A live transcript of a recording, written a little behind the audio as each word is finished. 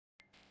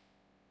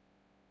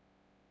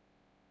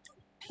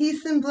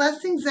Peace and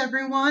blessings,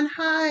 everyone.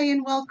 Hi,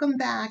 and welcome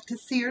back to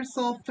Seer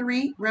Soul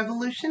 3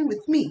 Revolution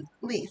with me,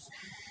 Lise.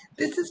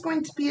 This is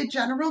going to be a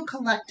general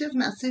collective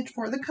message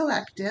for the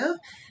collective.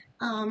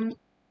 Um,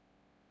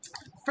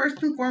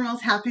 First and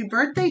foremost, happy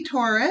birthday,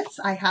 Taurus.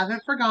 I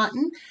haven't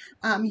forgotten.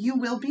 You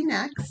will be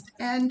next.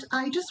 And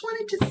I just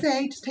wanted to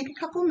say, just take a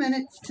couple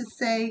minutes to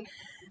say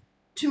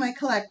to my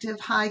collective,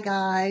 hi,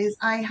 guys.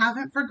 I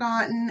haven't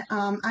forgotten.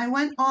 I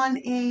went on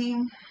a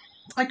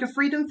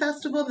freedom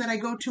festival that I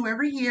go to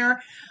every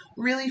year,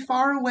 really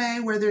far away,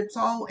 where it's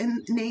all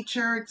in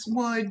nature, it's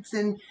woods,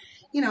 and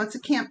it's a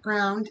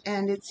campground,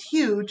 and it's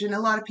huge, and a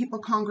lot of people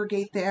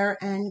congregate there.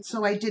 And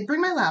so I did bring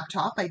my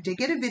laptop. I did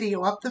get a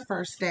video up the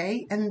first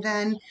day, and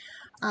then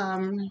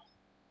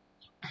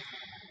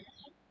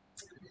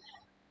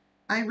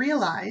I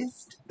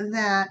realized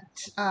that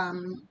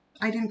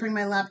I didn't bring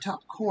my laptop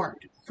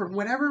cord. For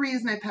whatever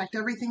reason, I packed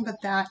everything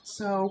but that.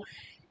 So,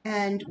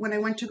 and when I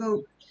went to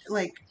go,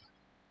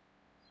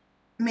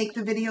 make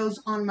the videos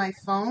on my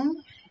phone,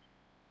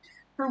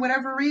 for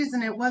whatever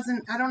reason, it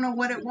wasn't, I don't know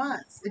what it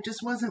was. It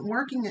just wasn't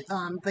working,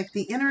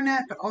 the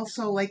internet, but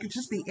also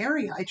just the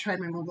area. I tried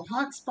my mobile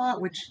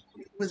hotspot, which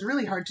was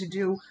really hard to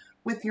do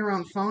with your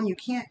own phone. You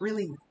can't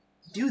really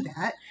do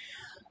that.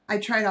 I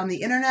tried on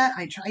the internet.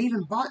 I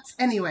even bots.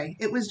 Anyway,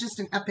 it was just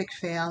an epic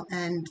fail,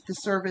 and the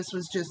service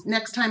was just,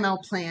 next time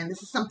I'll plan.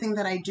 This is something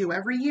that I do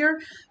every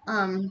year.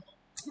 It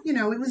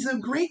was a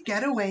great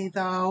getaway,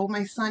 though.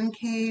 My son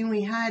came.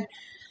 We had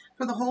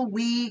for the whole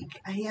week.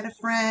 He had a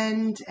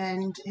friend,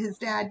 and his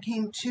dad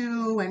came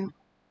too, and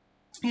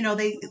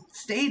they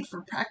stayed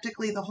for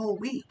practically the whole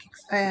week,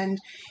 and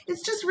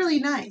it's just really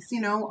nice.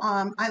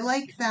 I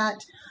like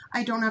that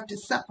I don't have to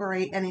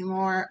separate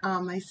anymore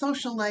my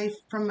social life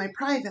from my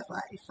private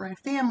life, right?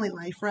 Family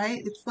life,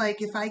 right? It's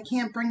like, if I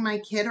can't bring my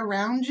kid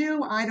around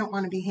you, I don't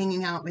want to be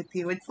hanging out with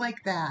you. It's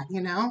like that.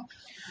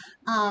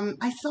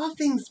 I saw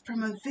things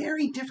from a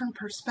very different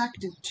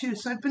perspective too.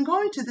 So I've been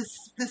going to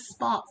this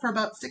spot for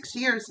about 6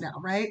 years now,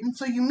 right? And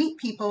so you meet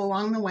people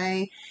along the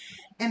way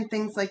and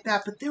things like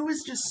that. But there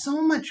was just so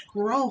much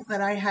growth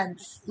that I had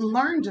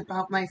learned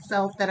about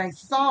myself that I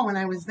saw when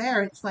I was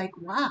there. It's like,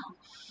 wow.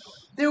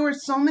 There were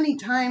so many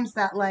times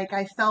that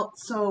I felt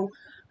so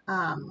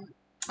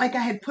like I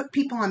had put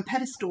people on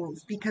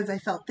pedestals because I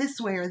felt this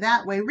way or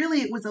that way.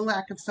 Really, it was a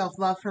lack of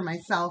self-love for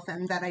myself,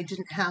 and that I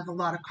didn't have a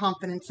lot of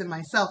confidence in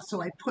myself.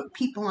 So I put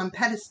people on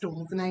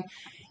pedestals, and I,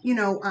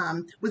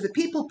 was a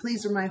people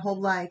pleaser my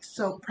whole life.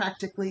 So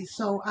practically,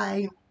 so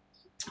I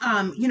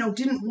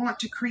didn't want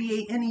to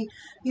create any,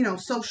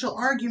 social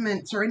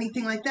arguments or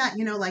anything like that.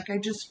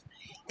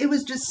 It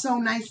was just so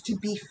nice to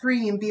be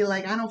free and be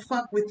like, I don't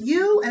fuck with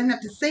you. I didn't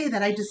have to say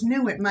that. I just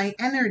knew it. My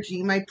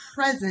energy, my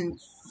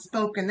presence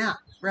spoken up,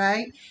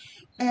 right?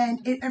 And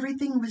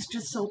everything was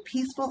just so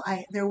peaceful.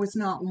 There was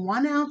not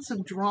 1 ounce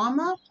of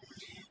drama.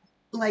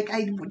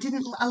 I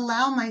didn't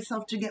allow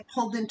myself to get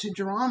pulled into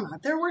drama.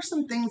 There were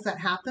some things that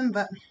happened,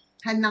 but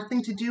had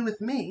nothing to do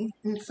with me.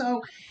 And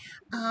so,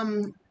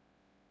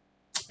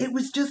 it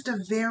was just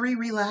a very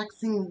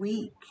relaxing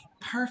week.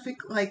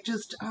 Perfect,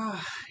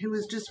 it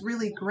was just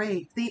really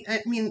great.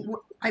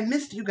 I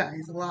missed you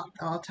guys a lot,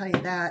 I'll tell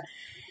you that.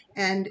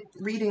 And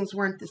readings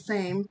weren't the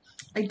same.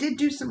 I did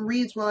do some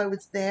reads while I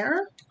was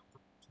there,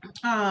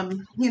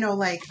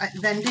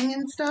 vending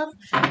and stuff.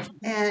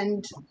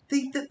 And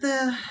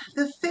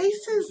the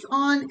faces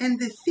on and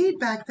the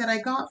feedback that I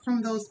got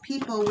from those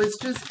people was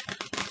just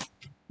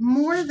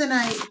more than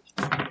I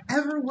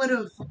ever would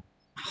have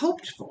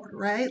hoped for,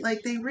 right?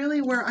 They really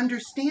were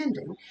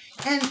understanding.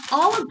 And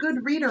all a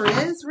good reader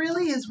is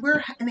really is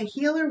and a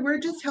healer, we're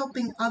just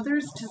helping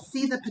others to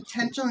see the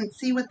potential and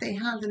see what they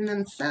have in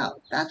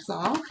themselves. That's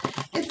all.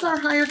 It's our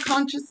higher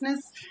consciousness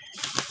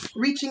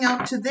reaching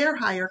out to their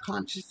higher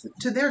conscious,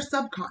 to their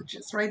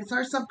subconscious, right? It's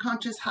our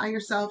subconscious higher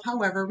self,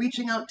 however,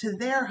 reaching out to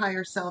their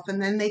higher self,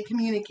 and then they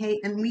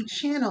communicate, and we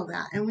channel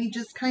that, and we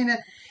just kind of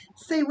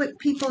say what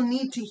people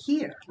need to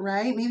hear,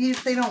 right? Maybe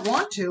if they don't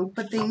want to,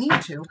 but they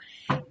need to.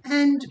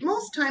 And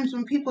most times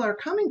when people are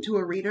coming to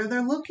a reader,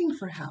 they're looking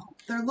for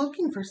help. They're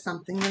looking for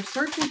something. They're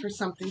searching for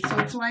something. So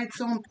it's why it's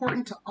so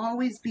important to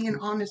always be an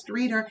honest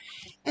reader.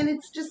 And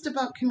it's just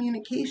about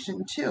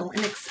communication too,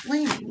 and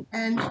explaining.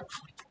 And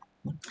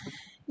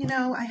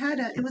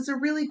it was a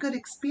really good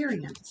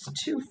experience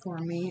too for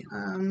me.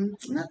 And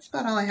that's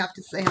about all I have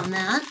to say on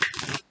that.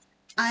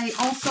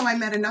 I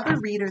met another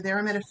reader there.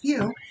 I met a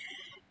few.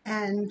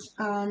 And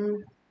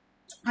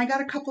I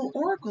got a couple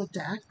oracle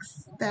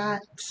decks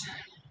that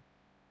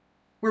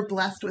were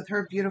blessed with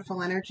her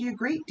beautiful energy, a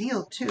great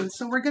deal too.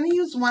 So we're going to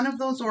use one of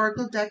those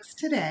oracle decks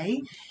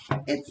today.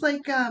 It's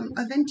like a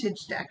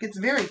vintage deck. It's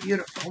very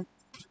beautiful.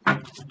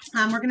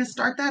 We're going to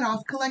start that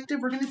off, collective.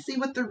 We're going to see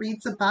what the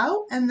read's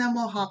about, and then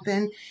we'll hop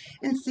in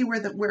and see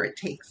where it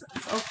takes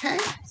us. Okay,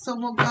 so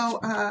we'll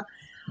go.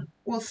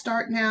 We'll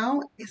start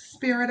now.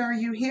 Spirit, are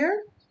you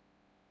here?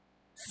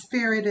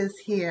 Spirit is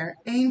here.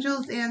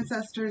 Angels,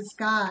 ancestors,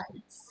 guides.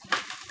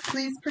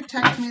 please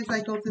protect me as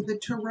I go through the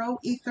Tarot,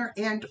 Ether,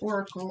 and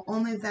Oracle.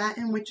 Only that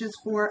in which is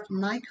for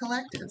my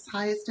collective's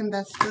highest and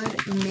best good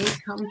may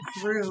come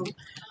through.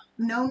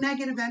 No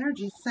negative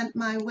energy sent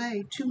my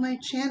way, to my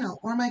channel,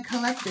 or my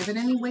collective in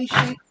any way,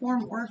 shape,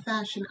 form, or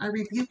fashion. I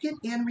rebuke it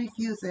and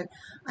refuse it.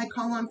 I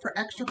call on for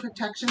extra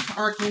protection to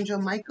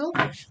Archangel Michael.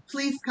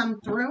 Please come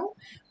through.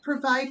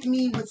 Provide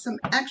me with some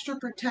extra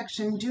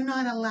protection. Do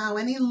not allow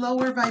any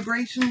lower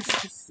vibrations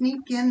to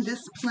sneak in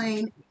this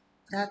plane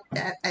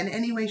in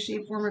any way,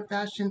 shape, form, or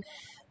fashion.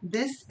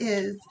 This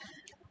is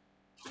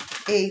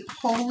a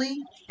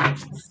holy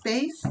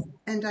space,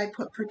 and I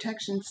put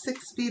protection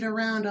 6 feet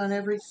around on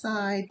every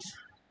side.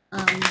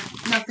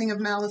 Nothing of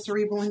malice or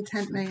evil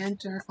intent may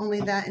enter.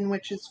 Only that in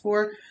which is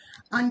for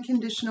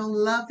unconditional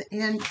love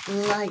and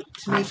light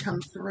may come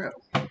through.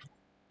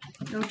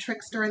 No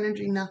trickster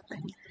energy,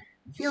 nothing.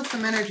 Feel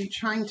some energy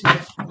trying to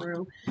get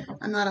through.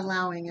 I'm not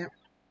allowing it.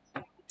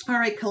 All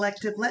right,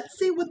 collective, let's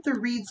see what the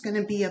read's going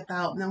to be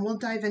about, and then we'll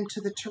dive into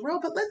the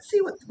tarot, but let's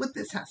see what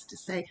this has to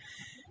say.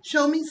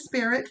 Show me,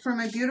 Spirit, for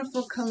my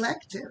beautiful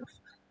collective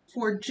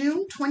for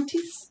June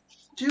 26th,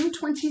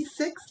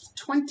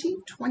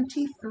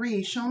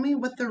 2023. Show me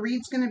what the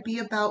read's going to be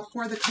about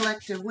for the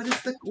collective. What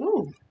is the...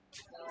 Ooh.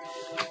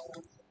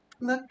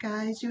 Look,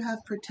 guys, you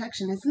have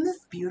protection. Isn't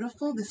this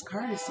beautiful? This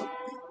card is so...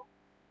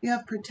 You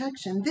have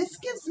protection. This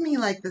gives me,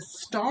 like, the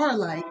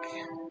star-like...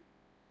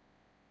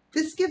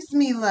 This gives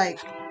me, like...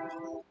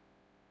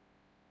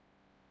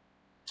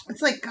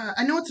 It's like,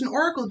 I know it's an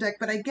oracle deck,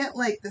 but I get,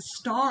 like, the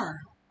star...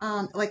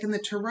 like in the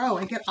tarot,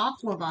 I get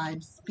aqua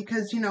vibes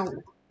because, you know,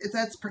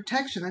 that's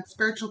protection. That's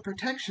spiritual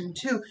protection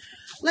too.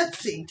 Let's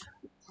see.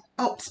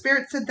 Oh,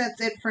 Spirit said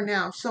that's it for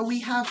now. So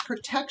we have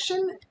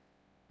protection.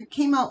 It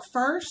came out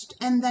first,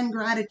 and then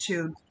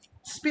gratitude.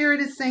 Spirit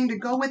is saying to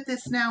go with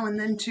this now and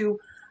then to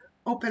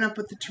open up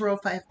with the tarot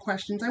if I have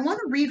questions. I want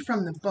to read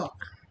from the book.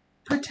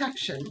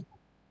 Protection.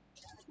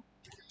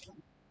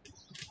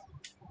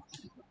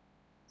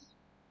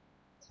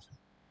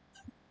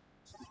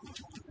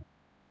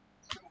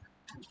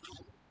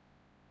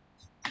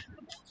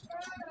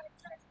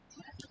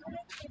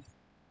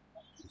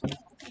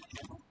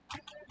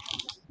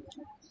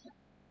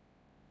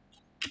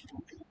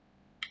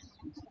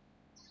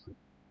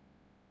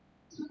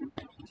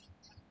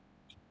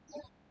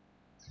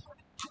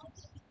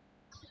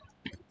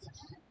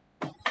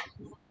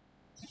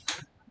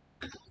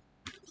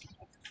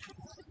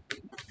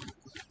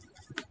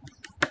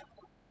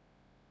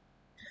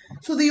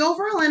 So the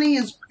overall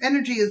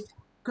energy is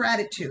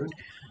gratitude,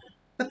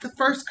 but the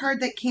first card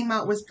that came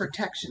out was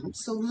protection.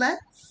 So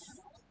let's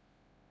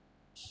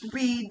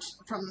read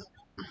from...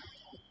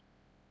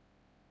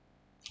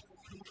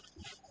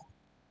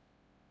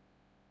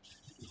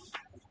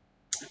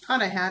 I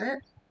thought I had it.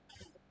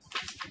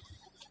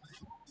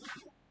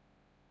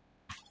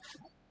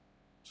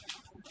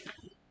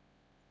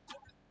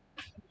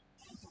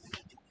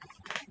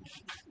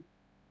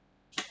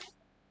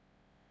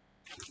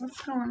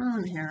 What's going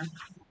on here?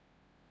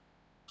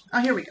 Oh,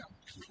 here we go.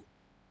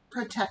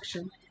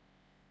 Protection.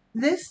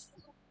 This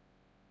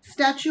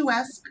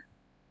statuesque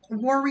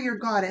warrior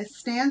goddess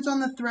stands on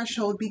the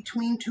threshold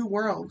between two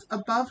worlds.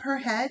 Above her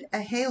head,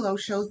 a halo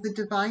shows the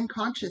divine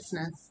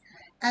consciousness.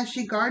 As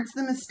she guards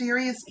the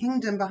mysterious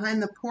kingdom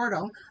behind the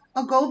portal,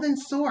 a golden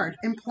sword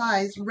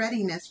implies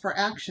readiness for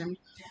action.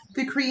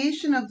 The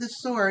creation of the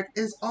sword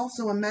is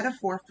also a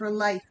metaphor for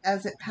life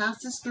as it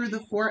passes through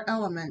the 4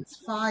 elements: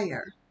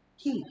 fire,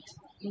 heat,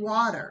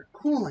 water,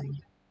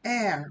 cooling,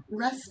 air,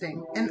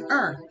 resting, and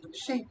earth,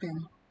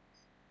 shaping,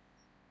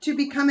 to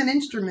become an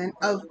instrument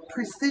of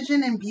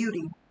precision and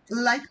beauty.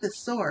 Like the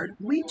sword,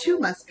 we too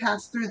must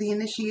pass through the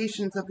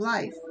initiations of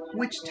life,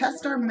 which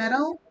test our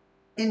mettle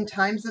in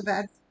times of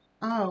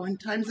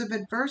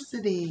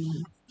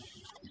adversity.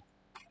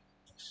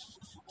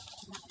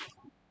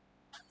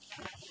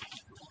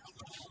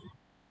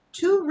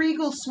 Two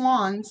regal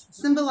swans,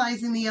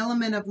 symbolizing the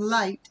element of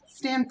light,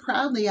 stand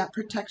proudly at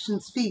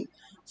protection's feet.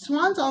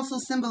 Swans also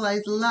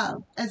symbolize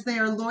love, as they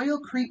are loyal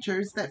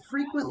creatures that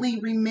frequently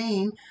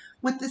remain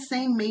with the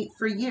same mate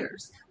for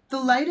years. The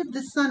light of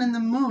the sun and the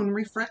moon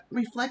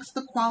reflects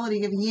the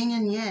quality of yin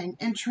and yang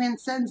and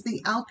transcends the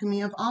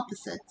alchemy of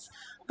opposites.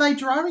 By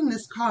drawing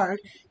this card,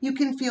 you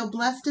can feel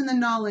blessed in the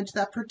knowledge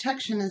that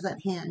protection is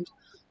at hand.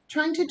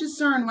 Trying to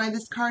discern why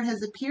this card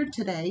has appeared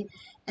today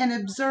and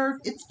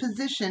observe its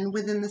position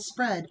within the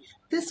spread.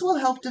 This will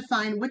help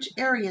define which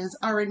areas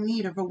are in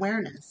need of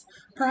awareness.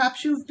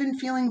 Perhaps you've been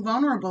feeling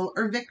vulnerable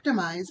or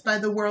victimized by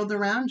the world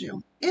around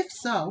you. If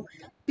so,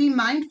 be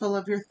mindful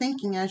of your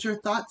thinking, as your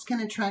thoughts can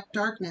attract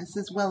darkness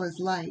as well as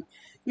light.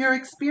 Your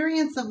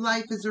experience of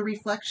life is a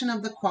reflection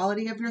of the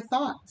quality of your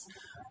thoughts,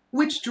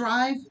 which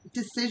drive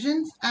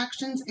decisions,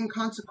 actions, and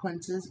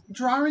consequences.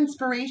 Draw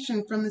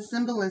inspiration from the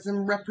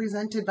symbolism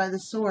represented by the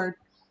sword.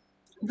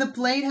 The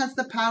blade has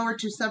the power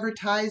to sever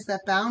ties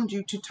that bound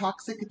you to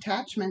toxic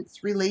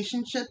attachments,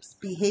 relationships,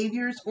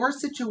 behaviors, or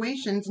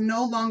situations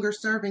no longer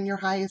serving your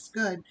highest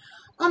good.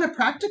 On a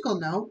practical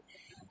note,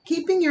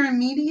 Keeping your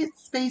immediate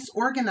space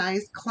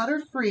organized,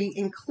 clutter-free,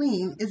 and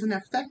clean is an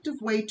effective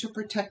way to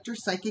protect your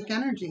psychic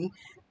energy.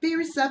 Be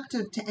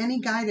receptive to any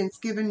guidance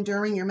given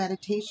during your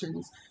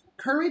meditations.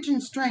 Courage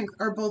and strength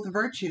are both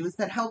virtues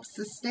that help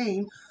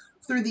sustain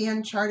through the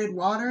uncharted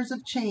waters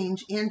of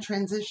change and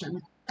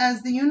transition.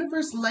 As the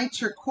universe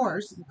lights your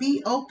course,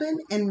 be open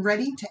and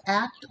ready to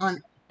act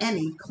on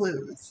any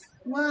clues.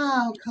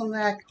 Wow,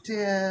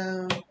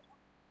 collective.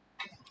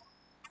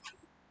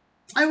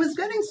 I was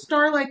getting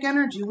star-like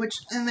energy, which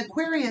in the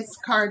Aquarius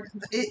card,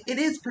 it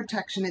is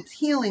protection. It's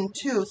healing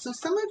too. So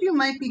some of you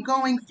might be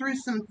going through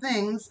some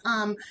things,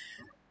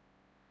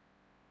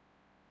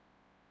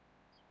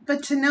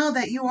 but to know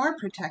that you are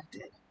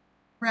protected,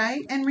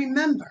 right? And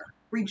remember,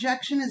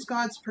 rejection is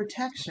God's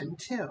protection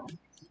too.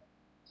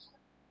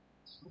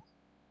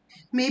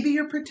 Maybe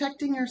you're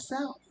protecting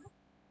yourself.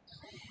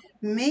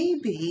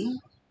 Maybe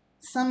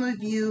some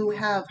of you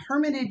have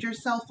hermited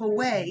yourself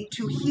away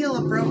to heal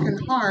a broken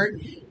heart,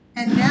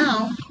 and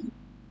now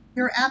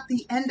you're at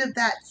the end of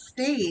that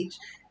stage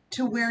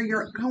to where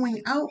you're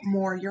going out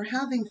more, you're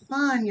having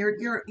fun,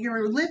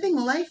 you're living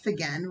life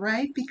again,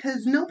 right?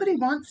 Because nobody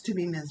wants to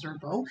be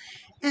miserable.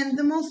 And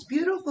the most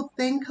beautiful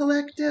thing,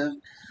 collective,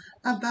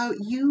 about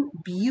you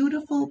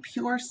beautiful,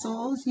 pure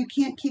souls, you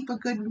can't keep a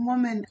good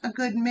woman, a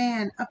good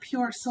man, a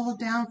pure soul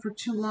down for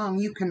too long.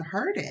 You can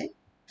hurt it.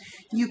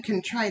 You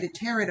can try to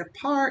tear it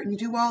apart and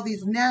do all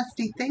these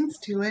nasty things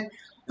to it,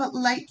 but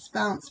lights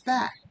bounce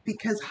back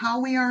because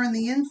how we are on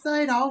the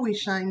inside always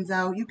shines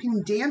out. You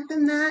can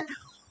dampen that,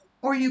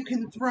 or you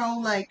can throw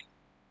like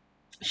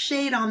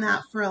shade on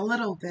that for a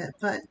little bit,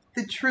 but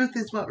the truth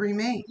is what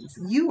remains.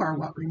 You are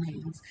what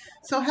remains.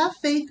 So have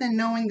faith in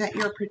knowing that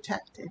you're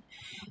protected.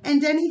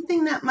 And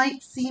anything that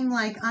might seem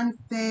like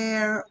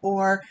unfair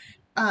or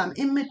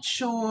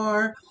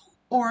immature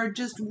or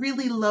just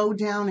really low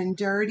down and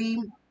dirty,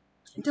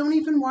 don't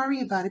even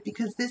worry about it,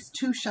 because this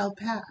too shall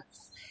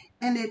pass.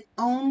 And it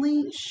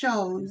only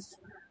shows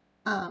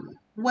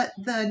what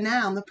the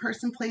noun, the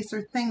person, place,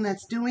 or thing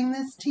that's doing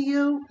this to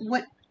you,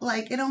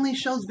 it only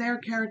shows their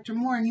character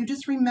more. And you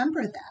just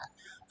remember that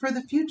for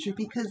the future,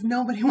 because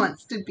nobody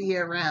wants to be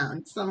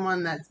around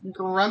someone that's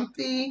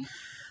grumpy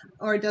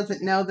or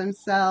doesn't know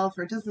themselves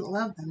or doesn't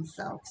love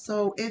themselves.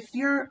 So if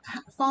you're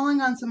falling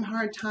on some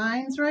hard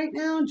times right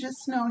now, just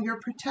know you're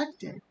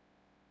protected.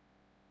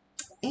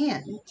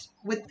 And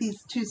with these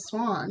two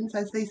swans,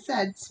 as they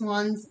said,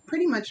 swans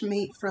pretty much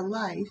mate for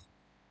life.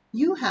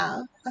 You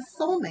have a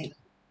soulmate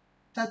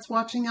that's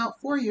watching out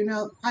for you.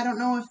 Now, I don't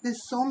know if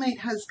this soulmate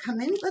has come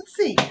in. Let's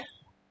see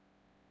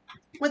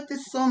what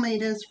this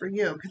soulmate is for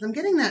you, because I'm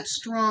getting that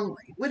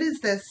strongly. What is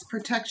this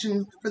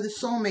protection for the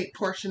soulmate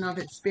portion of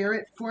it,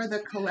 Spirit, for the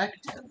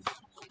collective?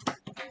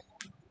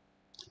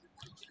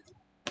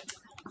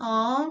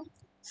 Aw.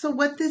 So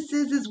what this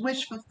is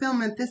wish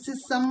fulfillment. This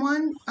is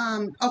someone,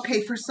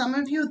 okay, for some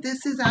of you,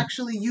 this is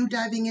actually you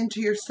diving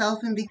into yourself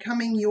and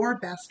becoming your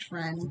best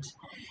friend,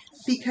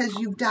 because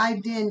you've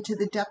dived into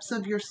the depths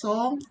of your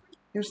soul,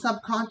 your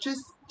subconscious,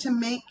 to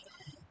make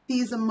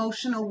these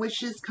emotional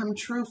wishes come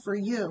true for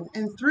you.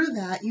 And through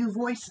that, you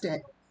voiced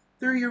it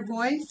through your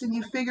voice, and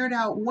you figured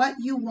out what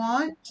you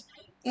want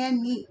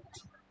and need,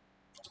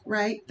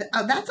 right?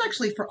 That's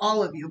actually for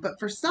all of you, but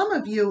for some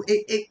of you,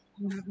 it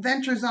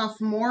ventures off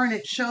more, and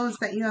it shows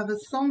that you have a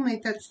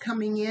soulmate that's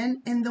coming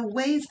in the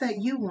ways that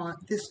you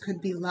want. This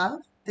could be love,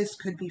 this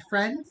could be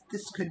friends,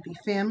 this could be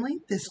family,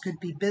 this could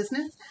be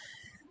business,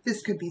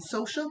 this could be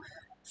social.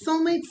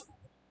 Soulmates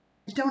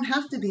don't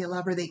have to be a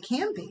lover. They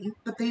can be,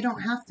 but they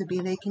don't have to be.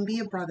 They can be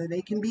a brother,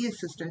 they can be a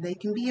sister, they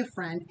can be a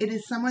friend. It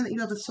is someone that you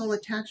have a soul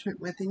attachment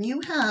with, and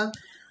you have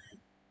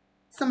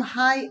some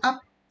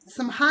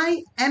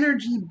high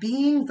energy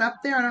beings up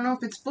there. I don't know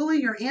if it's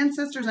fully your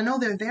ancestors. I know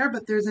they're there,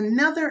 but there's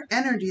another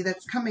energy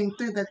that's coming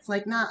through that's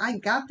like, nah, I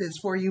got this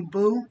for you,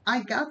 boo.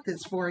 I got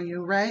this for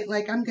you, right?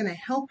 Like, I'm going to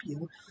help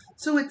you.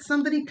 So it's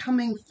somebody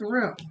coming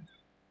through.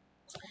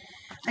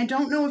 I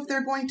don't know if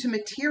they're going to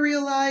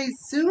materialize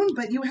soon,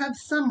 but you have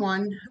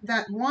someone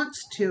that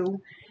wants to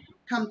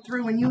come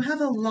through, and you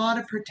have a lot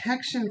of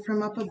protection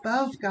from up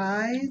above,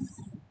 guys.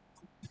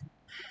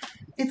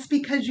 It's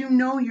because you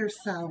know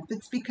yourself.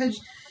 It's because,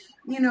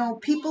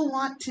 people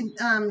want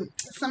to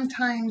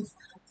sometimes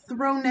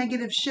throw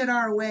negative shit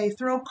our way,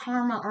 throw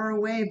karma our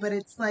way, but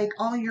it's like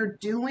all you're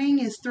doing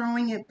is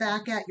throwing it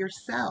back at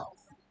yourself,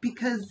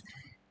 because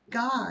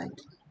God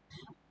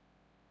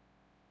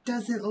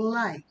doesn't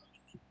like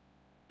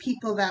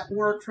people that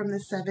work from the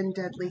 7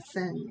 deadly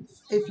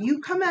sins. If you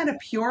come at a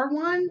pure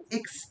one,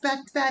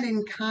 expect that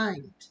in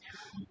kind.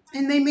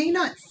 And they may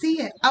not see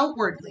it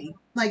outwardly,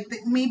 like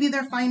maybe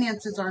their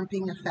finances aren't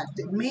being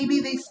affected. Maybe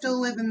they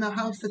still live in the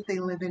house that they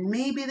live in.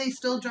 Maybe they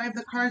still drive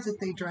the cars that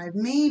they drive.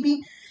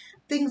 Maybe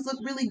things look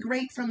really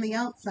great from the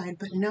outside,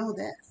 but know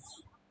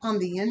this. On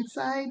the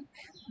inside,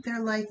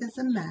 their life is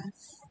a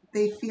mess.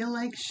 They feel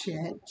like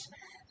shit.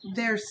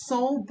 Their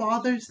soul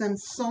bothers them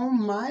so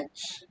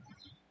much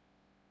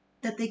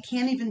that they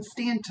can't even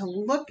stand to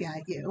look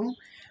at you,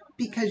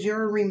 because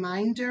you're a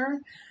reminder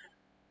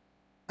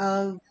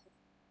of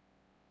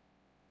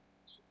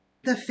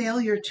the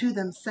failure to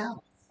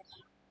themselves.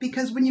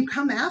 Because when you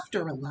come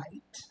after a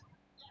light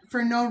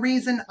for no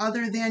reason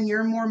other than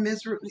you're more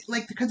miserable,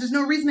 like, because there's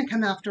no reason to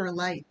come after a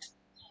light.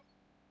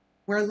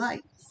 We're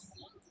lights.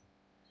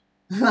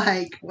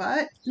 Like,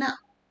 what? No.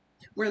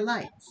 We're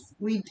lights.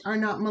 We are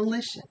not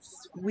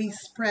malicious. We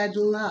spread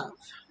love.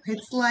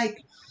 It's like,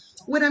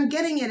 what I'm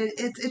getting at,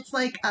 it's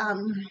like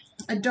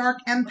a dark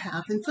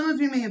empath. And some of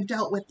you may have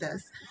dealt with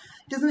this.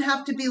 It doesn't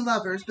have to be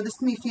lovers, but this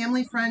can be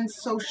family, friends,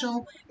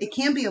 social. It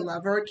can be a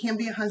lover. It can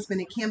be a husband.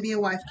 It can be a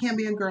wife. It can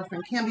be a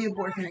girlfriend. It can be a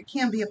boyfriend. It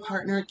can be a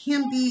partner. It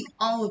can be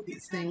all of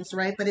these things,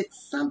 right? But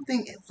it's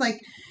something, it's like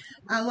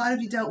a lot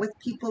of you dealt with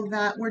people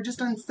that were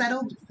just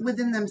unsettled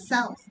within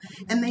themselves.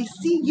 And they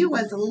see you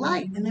as a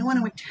light and they want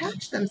to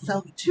attach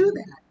themselves to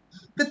that.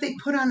 But they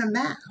put on a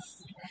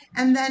mask.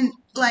 And then,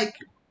 like,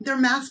 their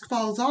mask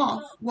falls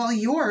off while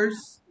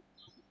yours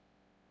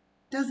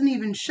doesn't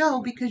even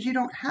show because you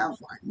don't have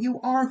one. You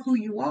are who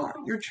you are.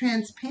 You're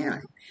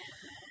transparent.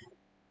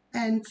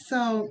 And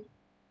so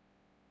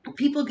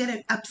people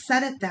get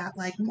upset at that.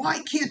 Like,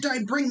 why can't I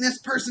bring this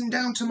person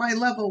down to my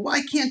level?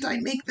 Why can't I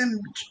make them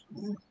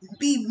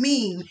be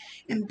mean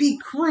and be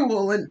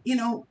cruel? And, you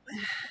know,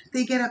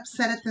 they get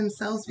upset at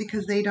themselves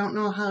because they don't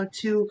know how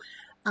to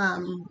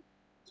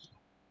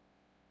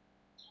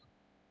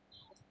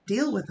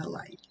deal with a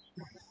light.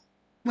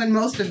 When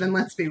most of them,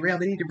 let's be real,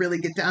 they need to really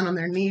get down on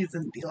their knees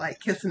and be like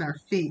kissing our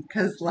feet.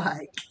 Because,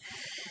 like,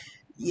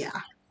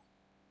 yeah.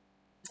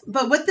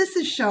 But what this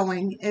is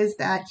showing is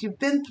that you've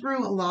been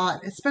through a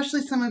lot,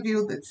 especially some of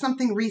you, that's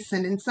something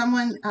recent, and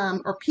someone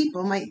or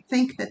people might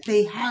think that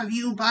they have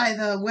you by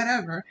the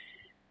whatever,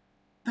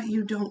 but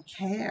you don't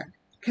care.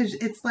 Because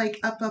it's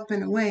like up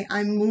and away.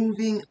 I'm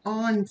moving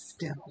on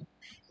still.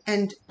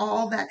 And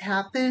all that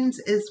happens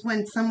is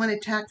when someone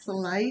attacks a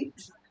light,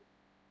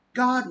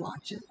 God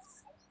watches.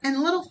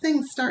 And little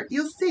things start,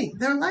 you'll see,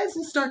 their lives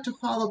will start to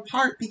fall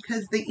apart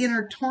because the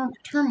inner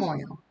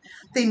turmoil.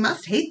 They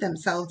must hate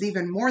themselves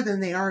even more than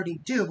they already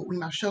do, but we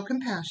must show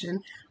compassion.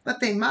 But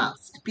they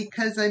must,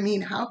 because, I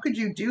mean, how could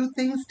you do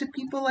things to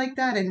people like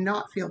that and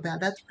not feel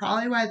bad? That's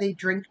probably why they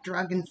drink,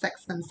 drug, and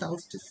sex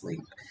themselves to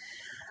sleep.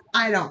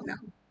 I don't know.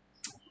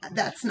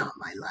 That's not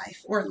my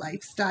life or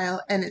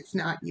lifestyle, and it's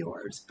not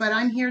yours. But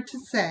I'm here to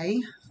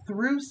say,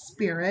 through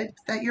spirit,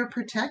 that you're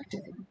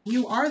protected.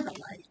 You are the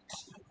light.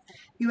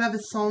 You have a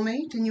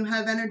soulmate, and you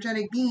have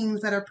energetic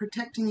beings that are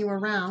protecting you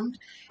around,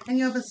 and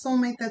you have a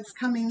soulmate that's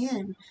coming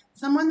in.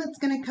 Someone that's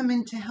going to come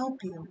in to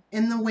help you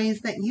in the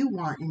ways that you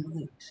want and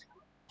need.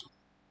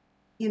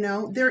 You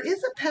know, there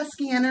is a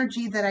pesky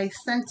energy that I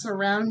sense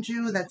around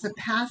you that's a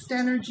past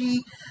energy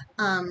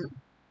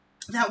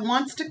that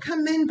wants to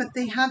come in, but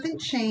they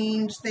haven't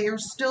changed. They are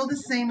still the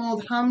same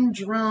old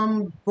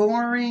humdrum,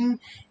 boring,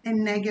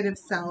 and negative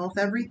self.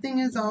 Everything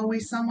is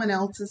always someone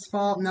else's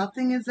fault.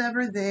 Nothing is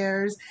ever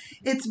theirs.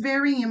 It's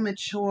very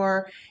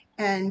immature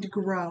and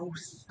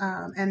gross.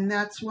 And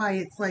that's why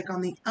it's like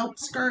on the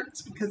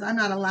outskirts, because I'm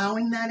not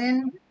allowing that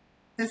in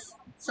this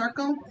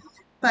circle.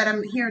 But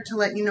I'm here to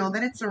let you know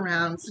that it's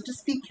around. So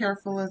just be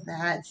careful of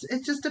that.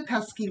 It's just a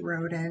pesky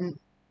rodent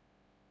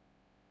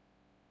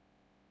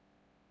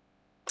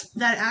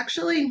that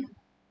actually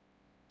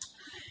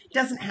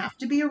doesn't have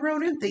to be a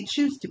rodent. They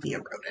choose to be a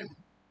rodent.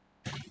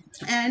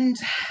 And,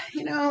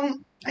 you know,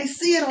 I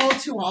see it all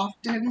too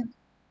often.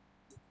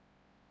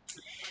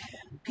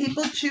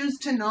 People choose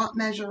to not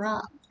measure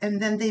up,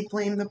 and then they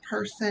blame the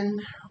person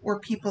or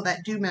people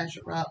that do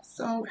measure up.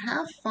 So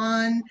have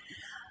fun,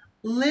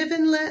 live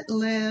and let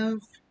live,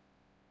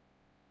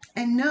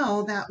 and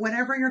know that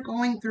whatever you're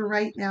going through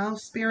right now,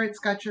 Spirit's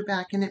got your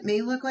back. And it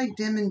may look like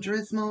dim and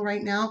dismal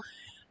right now,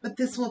 but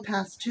this will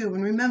pass too.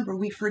 And remember,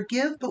 we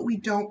forgive, but we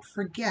don't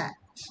forget,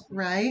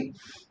 right?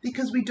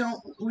 Because we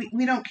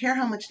don't care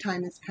how much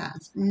time has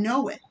passed.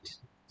 Know it.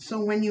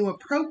 So when you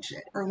approach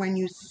it, or when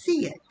you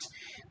see it,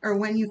 or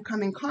when you've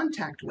come in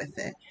contact with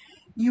it,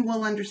 you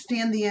will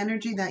understand the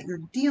energy that you're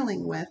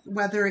dealing with,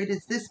 whether it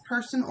is this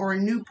person or a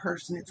new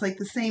person. It's like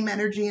the same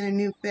energy in a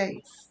new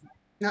face.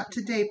 Not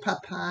today,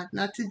 Papa.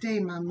 Not today,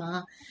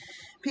 Mama.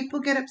 People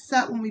get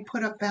upset when we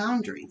put up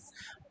boundaries.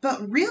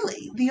 But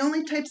really, the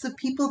only types of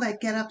people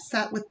that get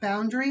upset with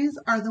boundaries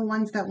are the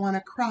ones that want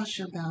to cross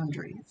your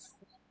boundaries.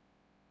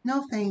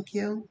 No, thank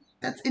you.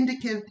 That's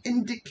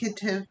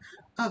indicative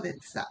of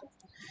itself.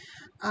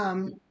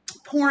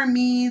 Poor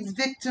me's,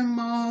 victim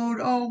mode,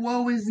 oh,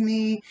 woe is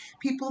me,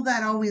 people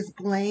that always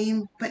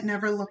blame but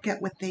never look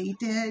at what they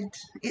did.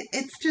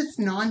 It's just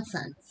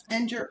nonsense.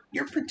 And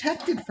you're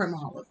protected from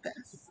all of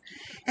this.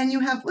 And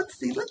you have, let's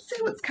see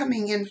what's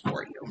coming in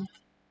for you.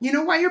 You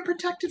know why you're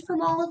protected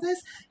from all of this?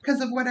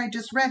 Because of what I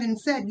just read and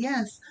said,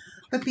 yes,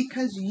 but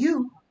because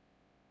you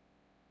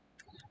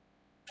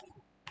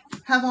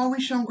have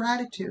always shown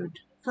gratitude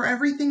for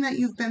everything that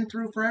you've been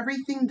through, for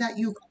everything that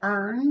you've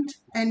earned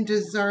and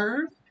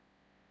deserve.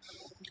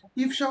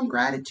 You've shown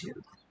gratitude.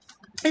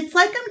 It's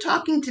like I'm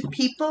talking to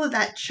people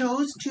that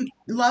chose to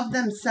love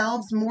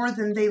themselves more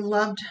than they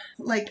loved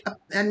like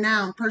a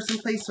noun, person,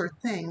 place, or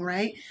thing,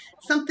 right?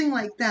 Something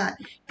like that.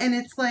 And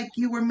it's like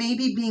you were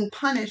maybe being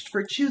punished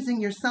for choosing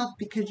yourself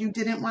because you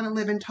didn't want to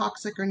live in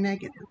toxic or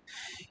negative.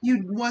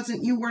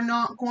 You were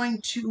not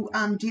going to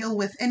deal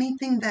with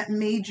anything that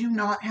made you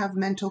not have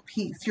mental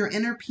peace. Your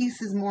inner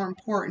peace is more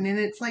important. And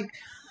it's like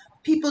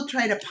people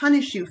try to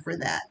punish you for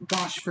that.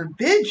 Gosh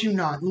forbid you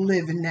not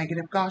live in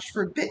negative. Gosh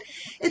forbid.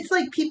 It's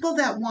like people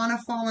that want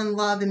to fall in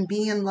love and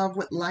be in love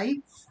with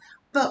lights,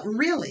 but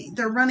really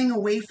they're running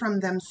away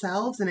from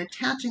themselves and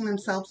attaching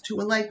themselves to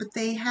a light, but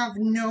they have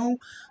no,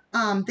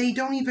 they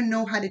don't even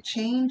know how to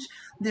change.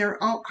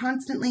 They're all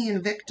constantly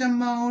in victim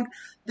mode.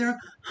 They're,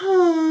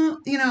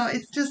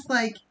 it's just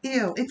like,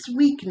 ew, it's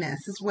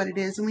weakness is what it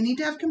is. And we need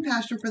to have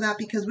compassion for that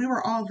because we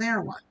were all there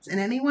once. And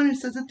anyone who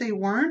says that they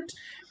weren't,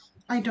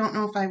 I don't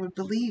know if I would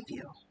believe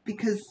you,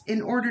 because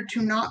in order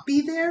to not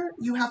be there,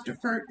 you have to,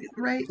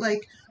 right?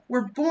 Like,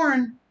 we're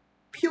born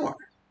pure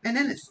and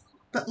innocent,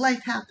 but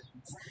life happens.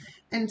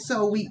 And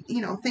so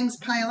things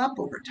pile up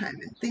over time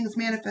and things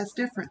manifest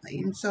differently.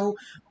 And so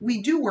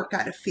we do work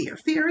out of fear.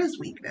 Fear is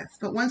weakness.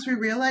 But once we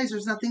realize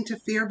there's nothing to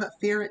fear but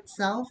fear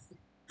itself,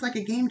 it's like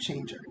a game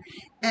changer.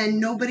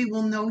 And nobody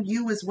will know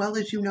you as well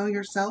as you know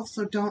yourself.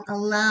 So don't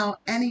allow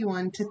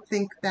anyone to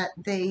think that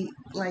they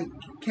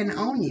can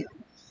own you.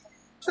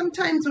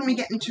 Sometimes when we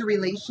get into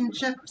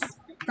relationships,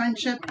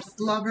 friendships,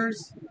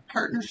 lovers,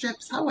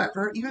 partnerships,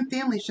 however, even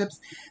family ships,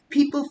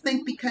 people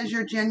think because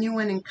you're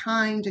genuine and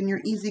kind and you're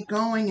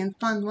easygoing and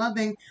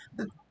fun-loving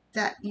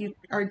that you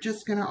are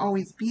just going to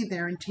always be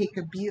there and take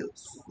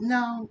abuse.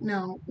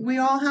 No. We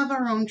all have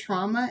our own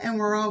trauma and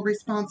we're all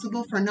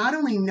responsible for not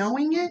only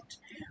knowing it,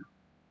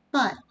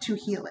 but to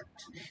heal it.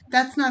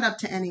 That's not up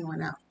to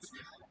anyone else.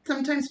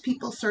 Sometimes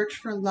people search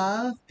for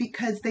love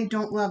because they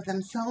don't love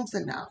themselves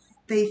enough.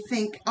 They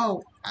think,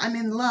 oh, I'm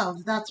in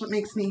love. That's what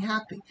makes me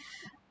happy.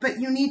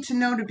 But you need to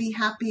know to be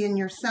happy in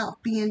yourself.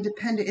 Be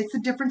independent. It's the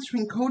difference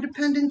between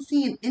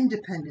codependency and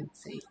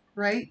independency,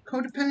 right?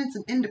 Codependence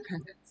and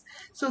independence.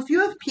 So if you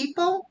have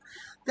people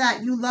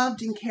that you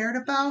loved and cared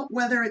about,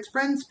 whether it's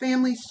friends,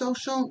 family,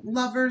 social,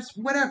 lovers,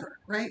 whatever,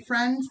 right?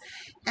 Friends,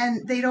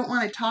 and they don't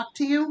want to talk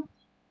to you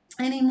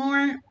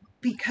anymore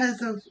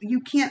because of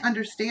you can't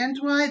understand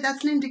why,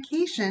 that's an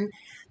indication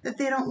that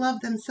they don't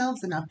love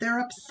themselves enough. They're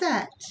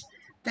upset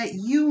that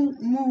you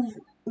move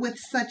with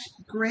such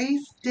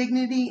grace,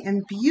 dignity,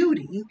 and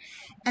beauty,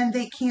 and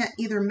they can't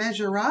either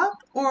measure up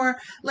or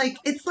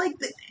it's like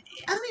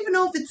I don't even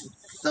know if it's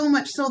so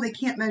much so they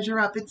can't measure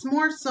up. It's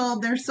more so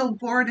they're so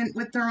bored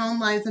with their own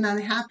lives and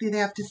unhappy they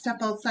have to step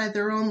outside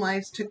their own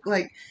lives to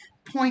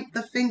point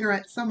the finger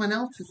at someone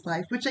else's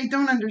life, which I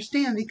don't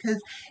understand,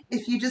 because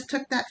if you just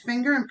took that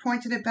finger and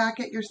pointed it back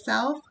at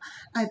yourself,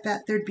 I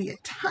bet there'd be a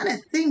ton of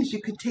things you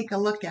could take a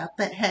look at.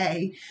 But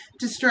hey,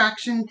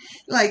 distraction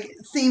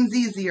seems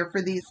easier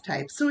for these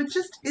types. So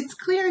it's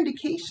clear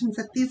indications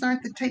that these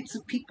aren't the types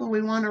of people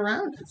we want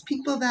around us.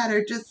 People that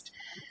are just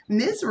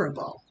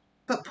miserable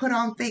but put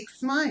on fake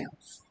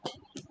smiles.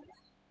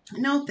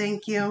 No,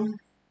 thank you.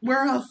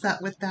 We're all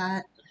set with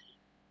that.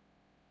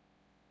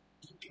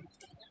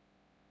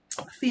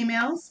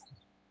 Females,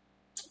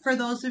 for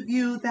those of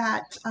you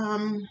that,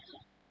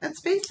 let's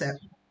face it,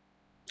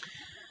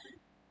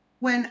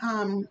 when,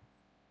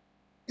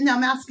 now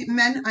I'm asking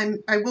men,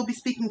 I will be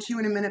speaking to you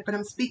in a minute, but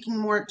I'm speaking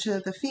more to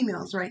the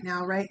females right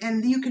now, right?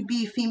 And you could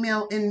be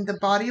female in the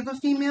body of a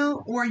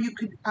female, or you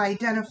could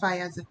identify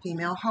as a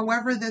female,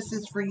 however this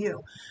is for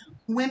you.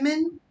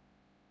 Women,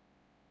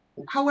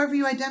 however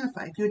you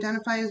identify. If you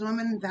identify as a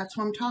woman, that's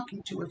who I'm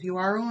talking to. If you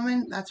are a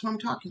woman, that's who I'm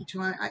talking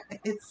to.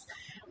 It's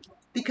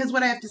because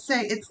what I have to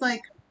say, it's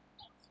like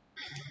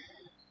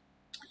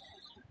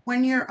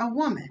when you're a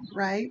woman,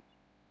 right?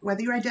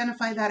 Whether you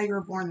identify that or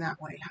you're born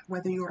that way,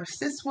 whether you're a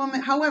cis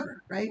woman,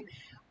 however, right?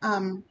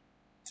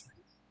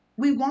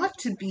 We want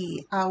to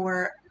be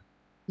our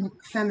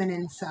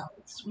feminine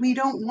selves. We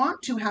don't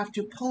want to have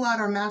to pull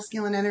out our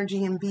masculine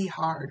energy and be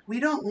hard.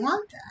 We don't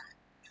want that.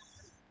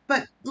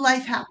 But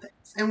life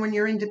happens. And when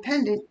you're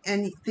independent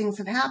and things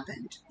have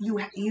happened,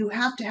 you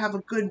have to have a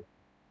good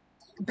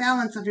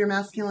balance of your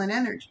masculine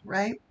energy,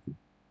 right?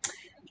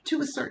 To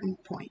a certain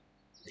point.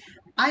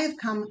 I have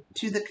come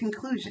to the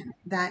conclusion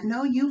that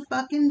no, you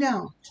fucking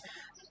don't.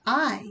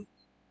 I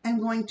am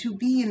going to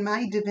be in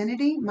my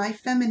divinity, my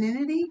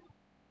femininity,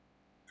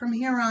 from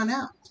here on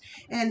out.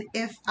 And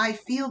if I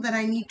feel that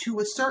I need to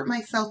assert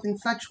myself in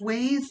such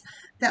ways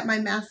that my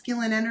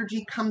masculine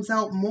energy comes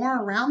out more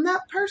around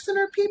that person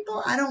or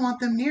people, I don't want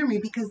them near me,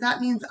 because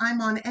that means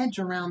I'm on edge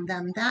around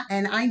them.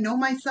 And I know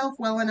myself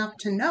well enough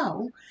to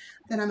know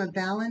that I'm a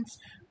balanced,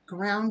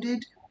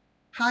 grounded,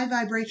 high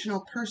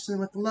vibrational person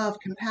with love,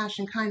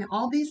 compassion, kindness,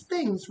 all these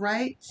things,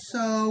 right?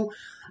 So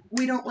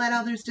we don't let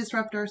others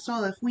disrupt our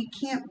soul. If we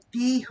can't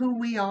be who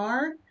we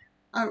are,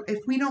 if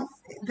we don't,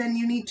 then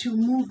you need to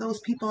move those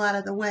people out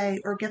of the way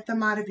or get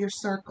them out of your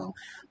circle,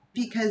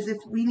 because if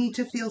we need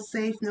to feel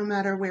safe no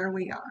matter where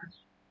we are.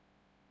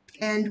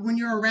 And when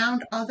you're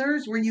around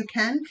others where you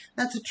can,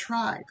 that's a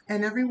tribe,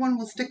 and everyone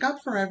will stick up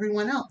for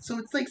everyone else. So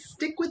it's like,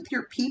 stick with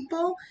your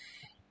people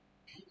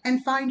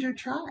and find your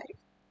tribe.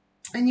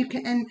 And you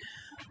can, and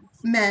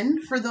men,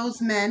 for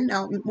those men,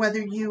 now,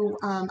 whether you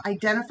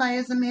identify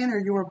as a man or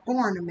you were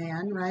born a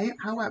man, right?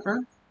 However,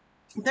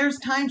 there's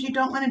times you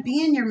don't want to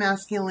be in your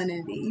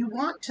masculinity. You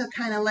want to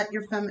kind of let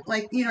your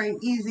an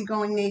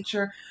easygoing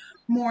nature,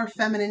 more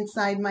feminine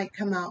side might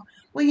come out.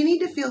 Well, you need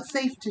to feel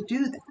safe to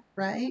do that,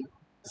 right?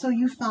 So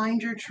you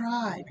find your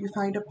tribe, you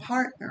find a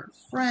partner,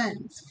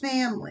 friends,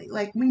 family.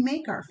 Like, we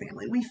make our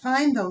family. We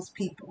find those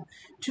people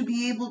to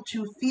be able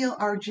to feel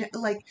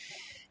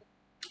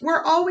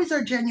we're always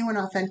our genuine,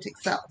 authentic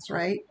selves,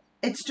 right?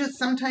 It's just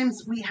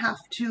sometimes we have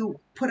to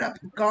put up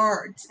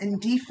guards and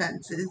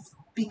defenses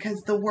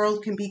because the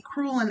world can be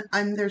cruel,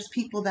 and there's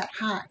people that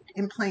hide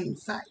in plain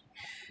sight.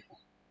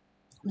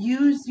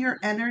 Use your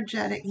energy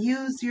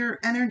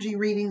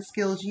reading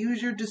skills,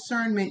 use your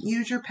discernment,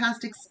 use your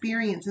past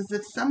experiences.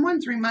 If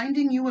someone's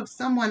reminding you of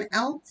someone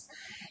else,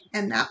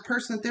 and that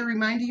person that they're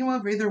reminding you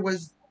of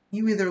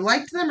you either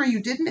liked them or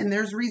you didn't, and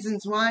there's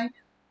reasons why,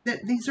 that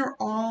these are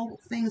all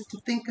things to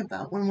think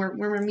about when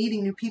we're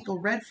meeting new people.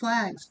 Red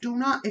flags.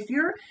 If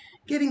you're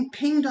getting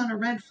pinged on a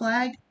red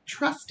flag,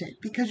 trust it,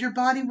 because your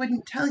body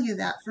wouldn't tell you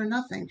that for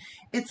nothing.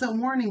 It's a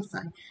warning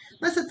sign.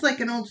 Unless it's like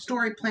an old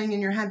story playing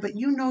in your head, but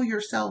you know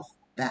yourself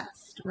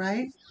best,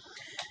 right?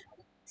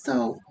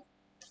 So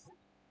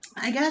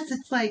I guess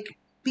it's like,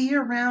 be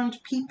around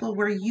people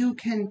where you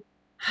can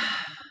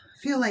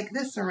feel like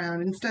this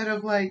around instead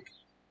of like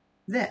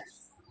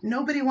this.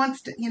 Nobody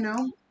wants to,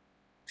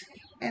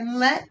 and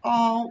let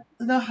all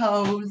the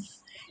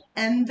hoes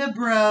and the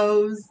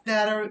bros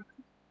that are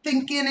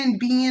thinking and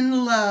being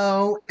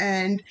low,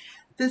 and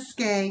the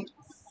skanks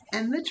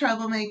and the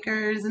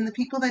troublemakers and the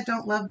people that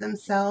don't love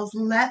themselves,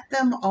 let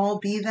them all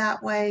be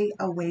that way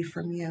away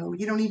from you.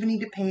 You don't even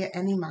need to pay it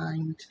any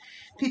mind.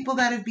 People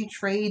that have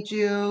betrayed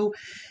you,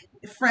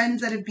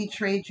 friends that have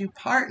betrayed you,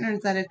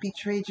 partners that have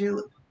betrayed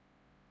you,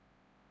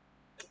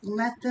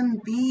 let them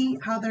be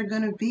how they're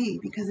going to be,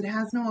 because it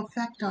has no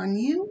effect on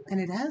you and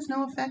it has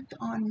no effect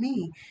on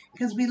me,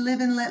 because we live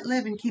and let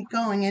live and keep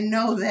going. And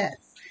know this,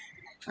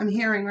 I'm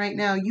hearing right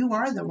now, you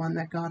are the one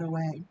that got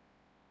away.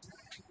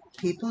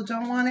 People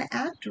don't want to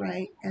act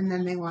right, and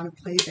then they want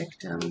to play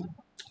victim.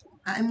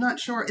 I'm not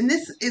sure, and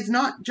this is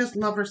not just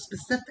lover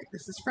specific.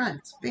 This is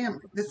friends, family.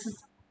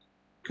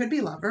 Could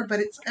be lover, but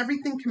it's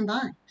everything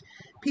combined.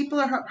 People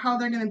are how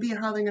they're going to be,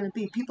 how they're going to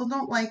be. People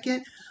don't like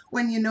it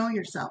when you know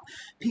yourself.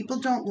 People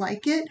don't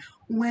like it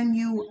when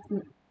you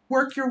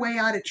work your way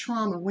out of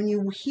trauma, when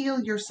you heal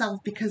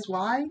yourself. Because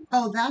why?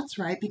 Oh, that's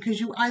right.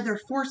 Because you either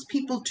force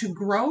people to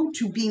grow,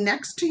 to be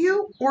next to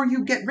you, or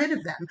you get rid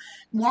of them.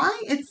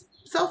 Why? It's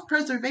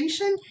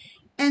self-preservation,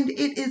 and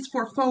it is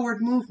for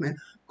forward movement.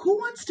 Who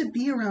wants to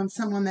be around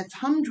someone that's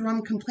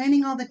humdrum,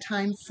 complaining all the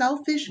time,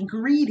 selfish,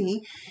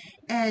 greedy,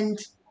 and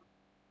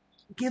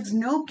gives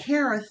no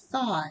care or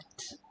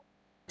thought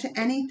to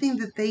anything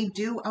that they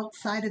do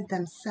outside of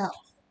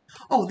themselves?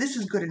 Oh, this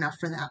is good enough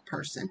for that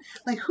person.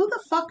 Like, who the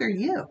fuck are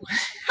you?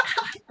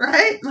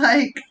 Right?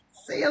 Like,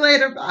 see you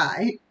later,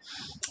 bye.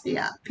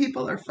 Yeah,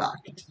 people are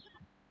fucked.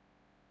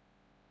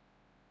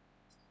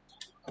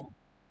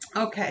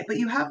 Okay, but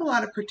you have a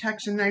lot of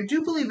protection, and I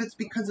do believe it's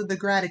because of the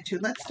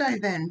gratitude. Let's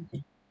dive in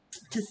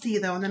to see,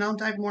 though, and then I'll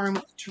dive more in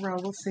with the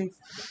tarot. We'll see.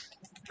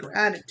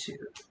 Gratitude.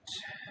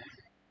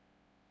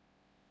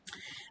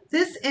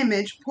 This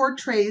image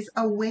portrays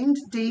a winged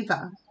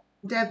deva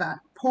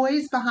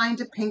poised behind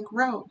a pink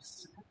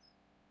rose.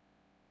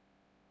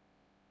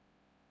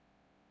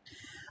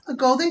 A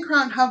golden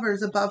crown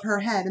hovers above her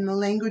head. In the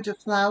language of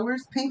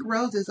flowers, pink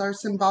roses are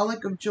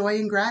symbolic of joy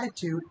and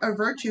gratitude, a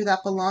virtue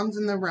that belongs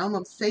in the realm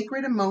of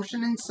sacred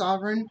emotion and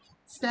sovereign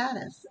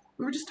status.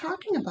 We were just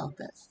talking about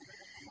this.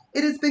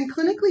 It has been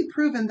clinically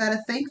proven that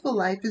a thankful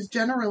life is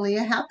generally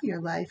a happier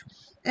life,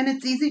 and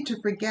it's easy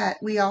to forget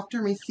we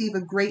often receive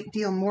a great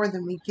deal more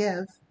than we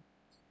give.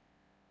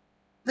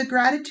 The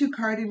gratitude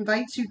card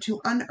invites you to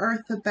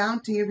unearth the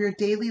bounty of your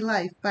daily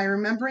life by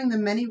remembering the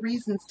many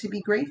reasons to be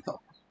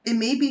grateful. It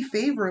may be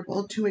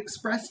favorable to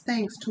express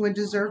thanks to a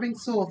deserving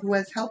soul who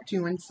has helped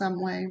you in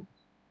some way,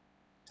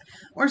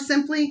 or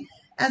simply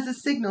as a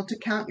signal to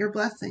count your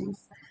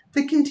blessings.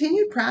 The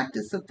continued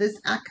practice of this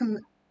alchemical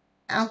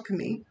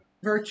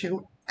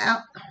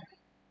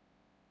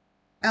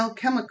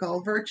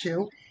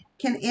virtue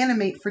can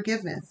animate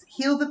forgiveness,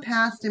 heal the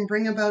past, and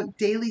bring about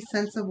daily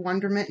sense of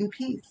wonderment and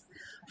peace.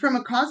 From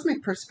a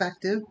cosmic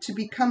perspective, to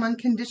become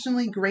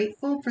unconditionally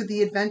grateful for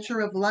the adventure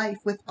of life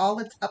with all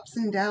its ups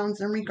and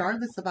downs and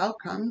regardless of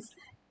outcomes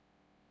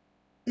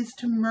is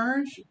to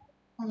merge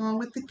along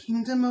with the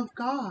kingdom of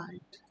God.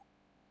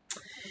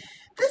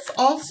 This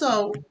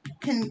also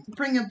can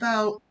bring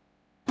about,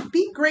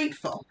 be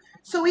grateful.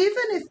 So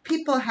even if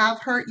people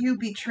have hurt you,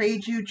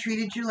 betrayed you,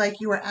 treated you like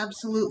you were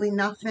absolutely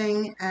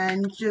nothing,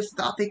 and just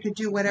thought they could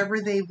do whatever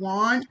they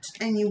want,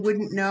 and you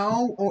wouldn't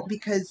know, or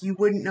because you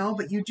wouldn't know,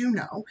 but you do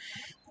know,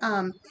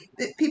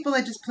 People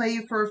that just play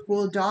you for a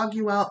fool, dog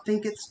you out,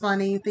 think it's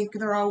funny, think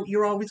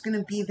you're always going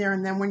to be there,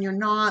 and then when you're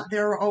not,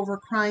 they're over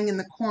crying in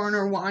the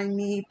corner, why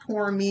me,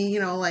 poor me, you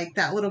know, like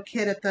that little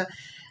kid at the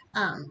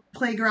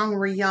playground when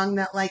we're young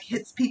that like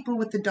hits people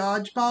with the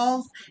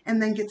dodgeballs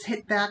and then gets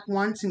hit back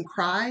once and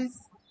cries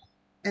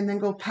and then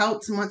go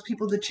pouts and wants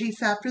people to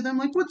chase after them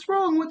like what's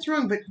wrong,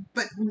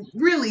 but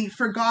really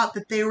forgot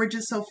that they were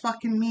just so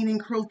fucking mean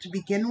and cruel to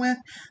begin with,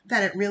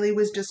 that it really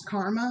was just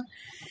karma.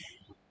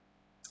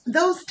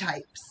 Those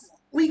types,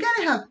 we got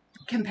to have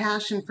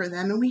compassion for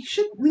them, and we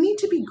need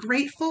to be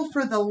grateful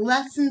for the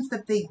lessons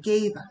that they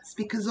gave us,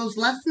 because those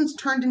lessons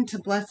turned into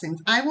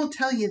blessings. I will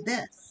tell you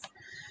this,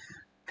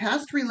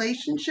 past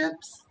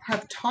relationships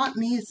have taught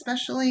me,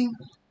 especially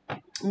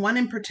one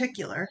in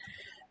particular,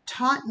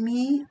 taught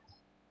me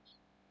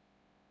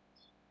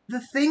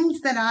the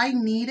things that I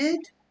needed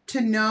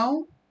to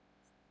know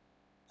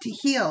to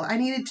heal. I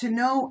needed to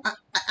know,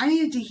 I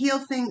needed to heal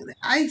things.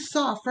 I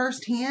saw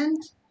firsthand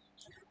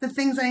the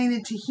things I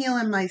needed to heal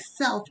in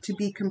myself to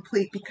be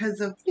complete,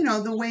 because of, you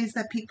know, the ways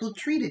that people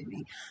treated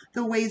me,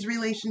 the ways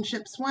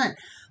relationships went,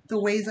 the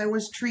ways I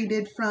was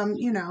treated from,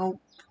 you know,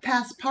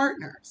 past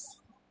partners.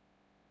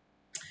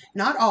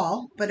 Not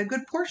all, but a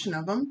good portion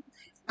of them,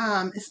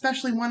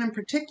 especially one in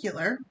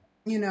particular,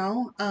 you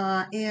know,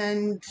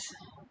 and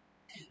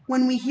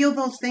when we heal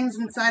those things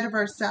inside of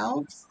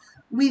ourselves,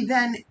 we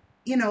then,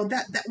 you know,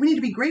 that we need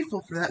to be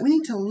grateful for that. We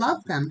need to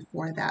love them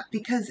for that,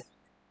 because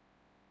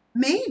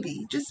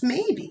maybe, just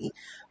maybe,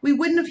 we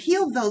wouldn't have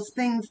healed those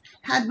things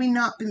had we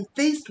not been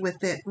faced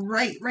with it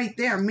right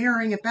there,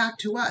 mirroring it back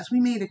to us. We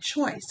made a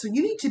choice. So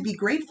you need to be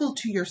grateful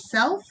to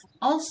yourself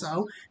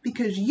also,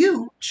 because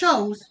you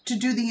chose to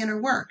do the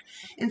inner work.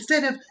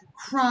 Instead of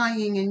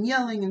crying and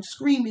yelling and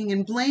screaming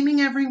and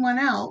blaming everyone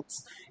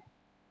else,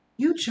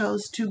 you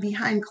chose to,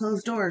 behind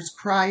closed doors,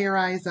 cry your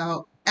eyes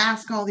out,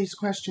 ask all these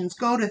questions,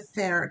 go to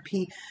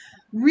therapy,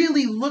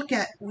 really look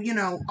at, you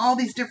know, all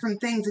these different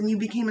things, and you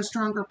became a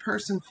stronger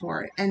person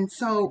for it. And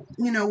so,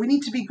 you know, we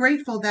need to be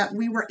grateful that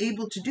we were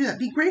able to do that.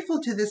 Be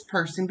grateful to this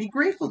person, be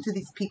grateful to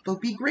these people,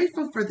 be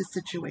grateful for the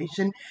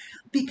situation,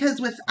 because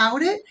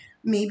without it,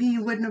 maybe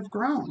you wouldn't have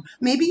grown.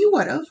 Maybe you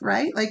would have,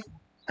 right? Like,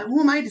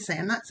 who am I to say?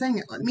 I'm not saying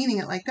it, meaning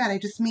it like that. I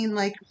just mean,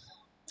 like,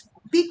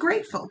 be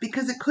grateful,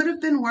 because it could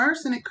have been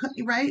worse, and it could,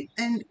 right?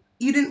 And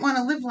you didn't want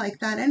to live like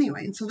that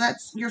anyway. And so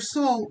that's your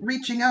soul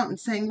reaching out and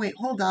saying, wait,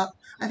 hold up,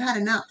 I've had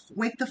enough.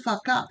 Wake the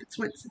fuck up. It's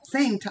what it's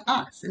saying to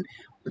us. And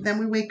then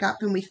we wake up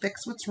and we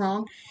fix what's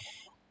wrong.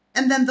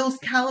 And then those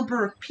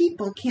caliber of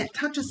people can't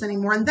touch us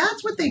anymore. And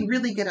that's what they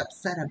really get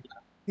upset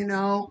about. You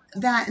know,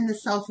 that and the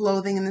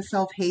self-loathing and the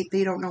self-hate.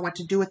 They don't know what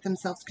to do with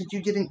themselves because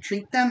you didn't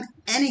treat them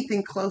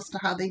anything close to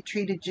how they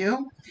treated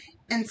you.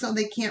 And so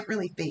they can't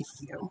really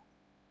face you.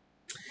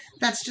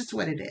 That's just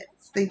what it is.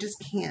 They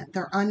just can't.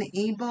 They're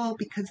unable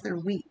because they're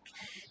weak.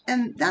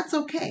 And that's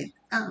okay.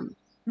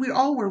 We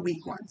all were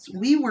weak once.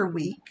 We were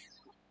weak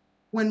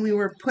when we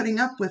were putting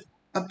up with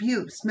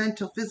abuse,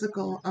 mental,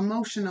 physical,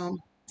 emotional,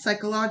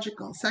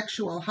 psychological,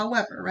 sexual,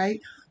 however, right?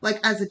 Like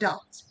as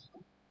adults.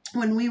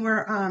 When we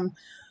were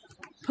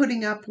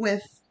putting up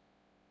with,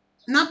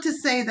 not to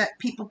say that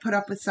people put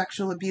up with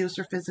sexual abuse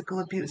or physical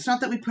abuse. Not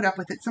that we put up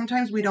with it.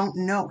 Sometimes we don't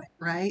know it,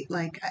 right?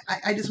 Like,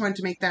 I just wanted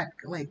to make that,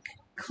 like,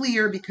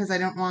 clear, because I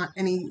don't want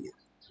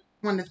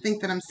anyone to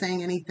think that I'm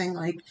saying anything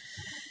like,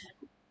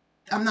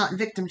 I'm not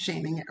victim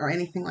shaming it or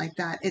anything like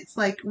that. It's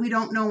like, we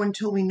don't know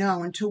until we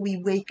know, until we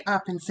wake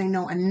up and say,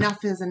 no,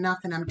 enough is enough,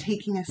 and I'm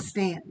taking a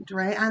stand,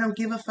 right? I don't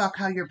give a fuck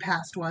how your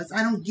past was.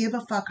 I don't give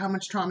a fuck how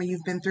much trauma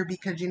you've been through,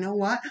 because you know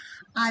what?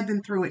 I've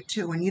been through it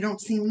too. And you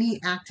don't see me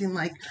acting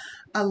like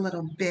a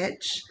little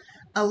bitch,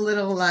 a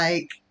little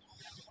like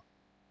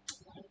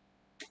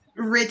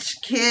rich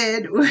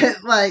kid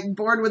with like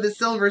born with a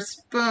silver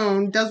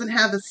spoon, doesn't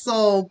have a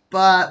soul,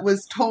 but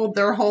was told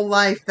their whole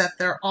life that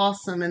they're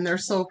awesome and they're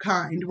so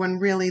kind, when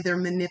really they're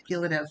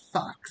manipulative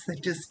fucks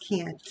that just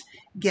can't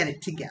get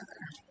it together,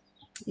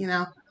 you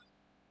know?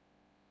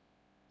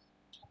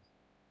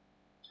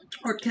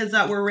 Or kids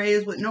that were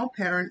raised with no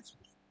parents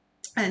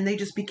and they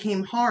just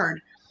became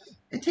hard.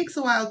 It takes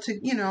a while to,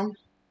 you know,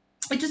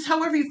 it just,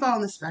 however you fall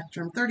on the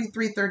spectrum,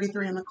 33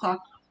 on the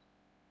clock.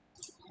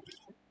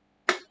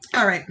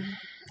 All right.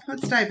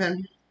 Let's dive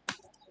in.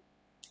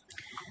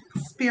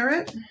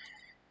 Spirit,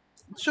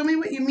 show me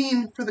what you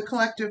mean for the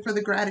collective, for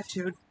the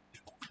gratitude.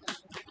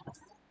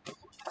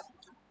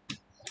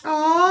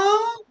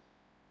 Oh,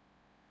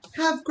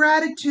 have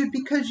gratitude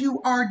because you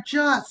are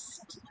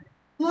just.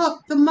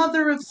 Look, the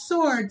Mother of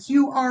Swords,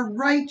 you are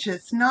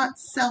righteous, not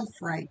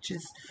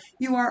self-righteous.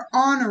 You are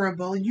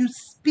honorable. You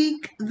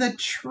speak the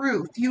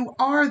truth. You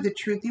are the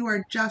truth. You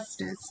are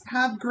justice.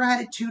 Have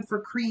gratitude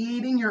for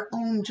creating your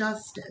own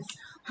justice.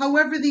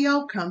 However the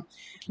outcome,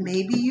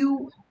 maybe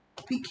you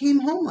became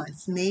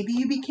homeless. Maybe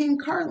you became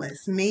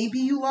carless. Maybe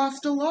you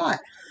lost a lot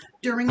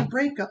during a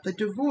breakup, a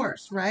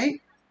divorce,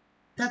 right?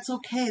 That's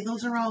okay.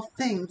 Those are all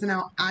things.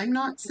 Now, I'm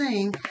not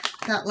saying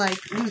that like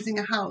losing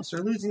a house or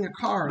losing a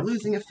car or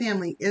losing a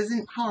family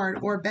isn't hard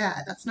or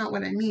bad. That's not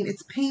what I mean.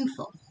 It's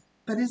painful.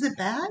 But is it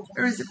bad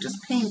or is it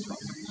just painful?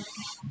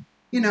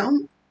 You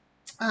know,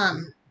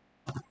 um,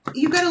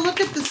 you got to look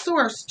at the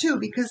source too,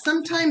 because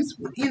sometimes,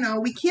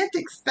 we can't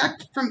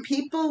expect from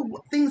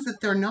people things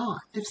that they're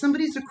not. If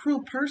somebody's a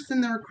cruel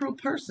person, they're a cruel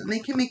person. They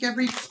can make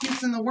every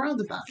excuse in the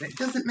world about it. It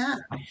doesn't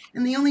matter.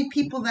 And the only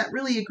people that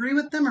really agree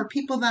with them are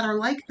people that are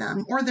like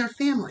them or their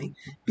family,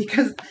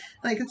 because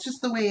it's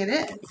just the way it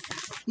is,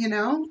 you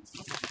know?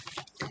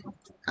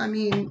 I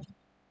mean,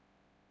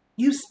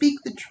 you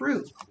speak the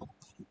truth,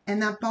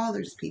 and that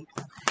bothers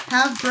people.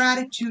 Have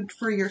gratitude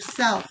for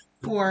yourself,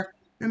 for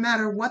no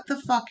matter what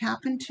the fuck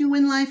happened to you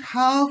in life,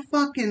 how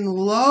fucking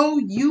low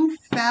you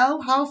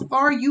fell, how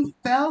far you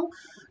fell,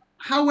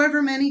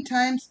 however many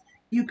times,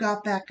 you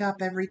got back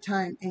up every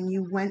time, and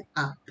you went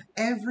up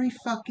every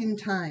fucking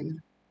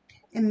time.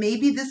 And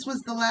maybe this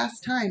was the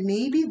last time.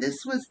 Maybe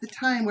this was the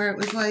time where it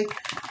was like,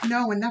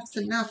 no, enough's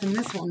enough, and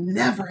this will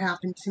never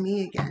happen to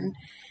me again.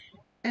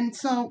 And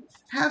so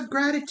have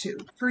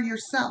gratitude for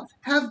yourself.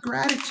 Have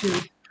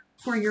gratitude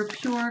for your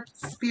pure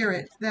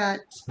spirit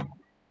that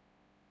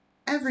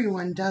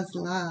everyone does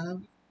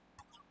love.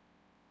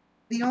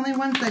 The only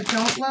ones that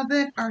don't love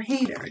it are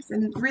haters.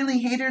 And really,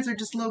 haters are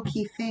just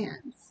low-key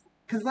fans.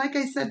 Because like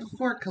I said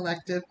before,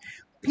 collective,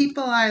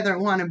 people either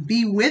want to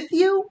be with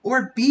you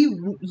or be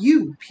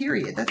you,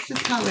 period. That's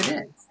just how it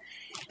is.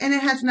 And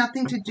it has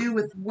nothing to do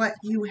with what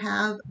you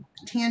have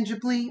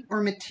tangibly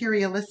or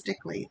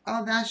materialistically.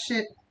 All that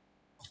shit,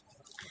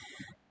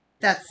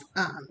 that's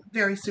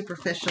very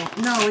superficial.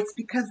 No, it's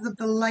because of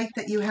the light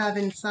that you have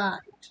inside,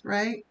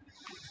 right?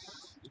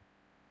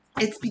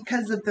 It's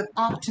because of the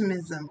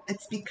optimism.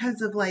 It's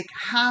because of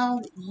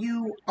how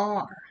you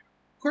are.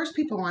 Of course,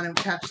 people want to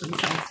attach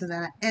themselves to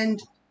that.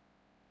 And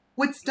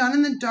what's done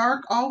in the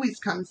dark always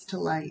comes to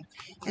light.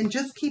 And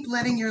just keep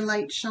letting your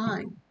light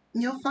shine.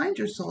 And you'll find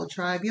your soul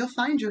tribe. You'll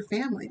find your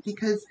family,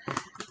 because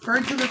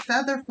birds of a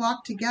feather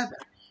flock together.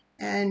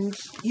 And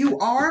you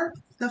are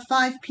the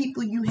 5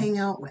 people you hang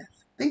out with.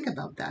 Think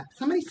about that.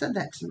 Somebody said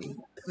that to me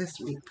this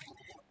week.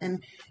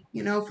 And,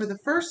 for the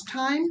first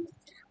time,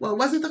 well, it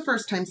wasn't the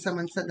first time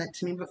someone said that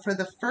to me, but for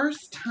the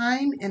first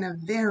time in a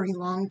very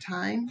long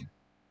time,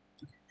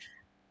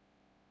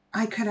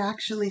 I could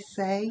actually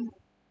say,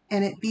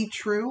 and it be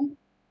true,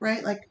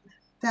 right?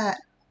 That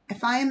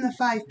if I am the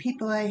 5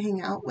 people I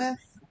hang out with,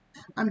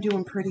 I'm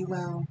doing pretty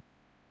well.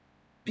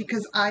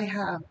 Because I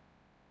have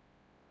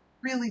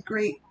really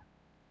great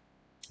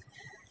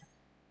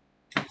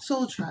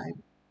soul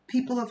tribe,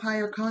 people of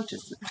higher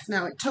consciousness.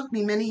 Now, it took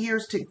me many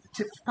years to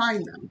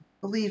find them,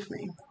 believe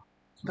me,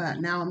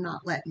 but now I'm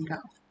not letting go.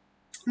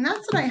 And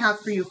that's what I have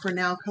for you for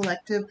now,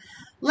 collective.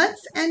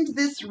 Let's end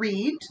this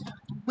read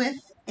with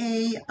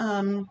a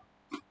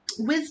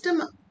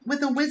wisdom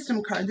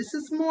card. This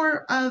is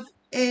more of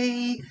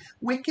a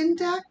Wiccan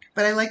deck,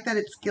 but I like that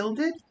it's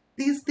gilded.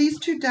 These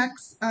 2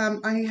 decks,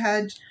 I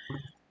had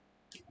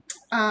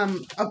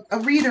a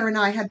reader and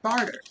I had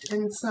bartered,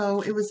 and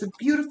so it was a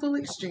beautiful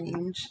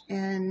exchange.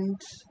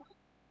 And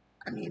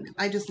I mean,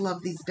 I just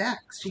love these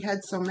decks. She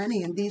had so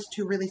many, and these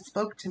 2 really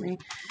spoke to me.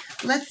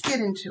 Let's get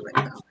into it,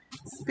 though.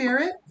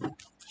 Spirit,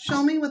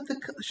 show me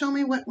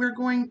what we're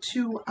going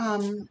to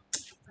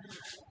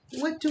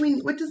what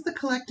does the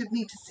collective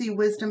need to see?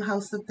 Wisdom,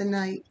 House of the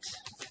Night,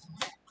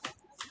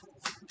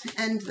 to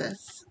end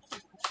this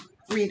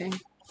reading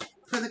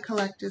for the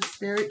collective.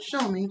 Spirit,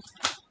 show me.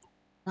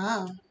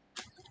 Wow.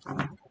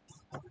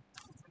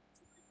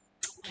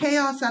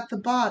 Chaos at the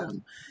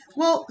bottom.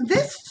 Well,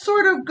 this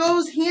sort of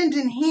goes hand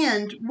in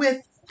hand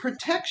with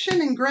protection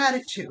and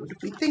gratitude,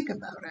 if we think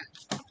about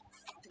it.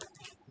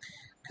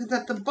 Because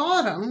at the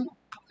bottom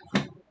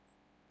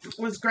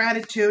was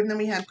gratitude, and then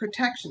we had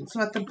protection.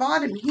 So at the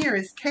bottom here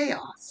is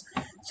chaos.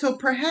 So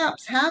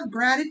perhaps have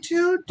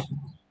gratitude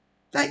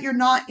that you're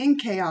not in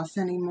chaos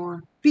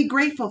anymore. Be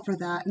grateful for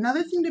that.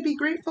 Another thing to be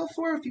grateful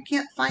for, if you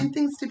can't find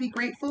things to be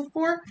grateful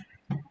for,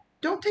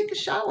 don't take a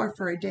shower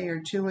for a day or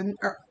 2,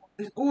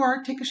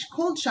 or take a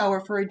cold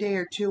shower for a day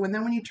or 2, and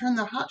then when you turn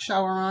the hot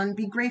shower on,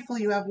 be grateful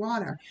you have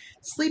water.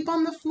 Sleep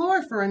on the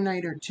floor for a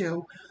night or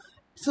 2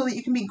 so that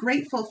you can be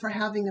grateful for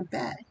having a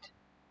bed.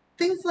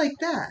 Things like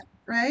that,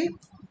 right?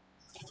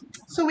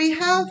 So we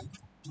have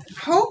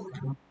hope,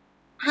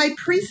 high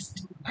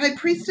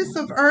priestess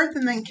of earth,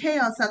 and then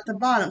chaos at the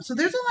bottom. So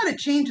there's a lot of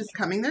changes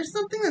coming. There's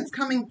something that's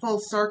coming full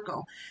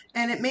circle,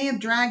 and it may have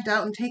dragged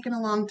out and taken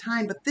a long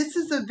time, but this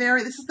is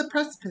the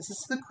precipice. This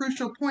is the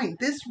crucial point.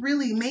 This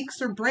really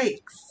makes or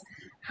breaks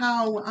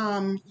how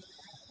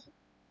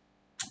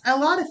a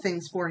lot of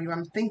things for you.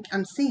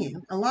 I'm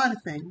seeing a lot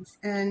of things,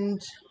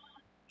 and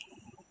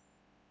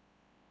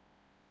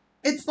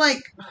it's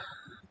like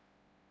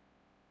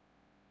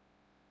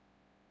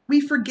we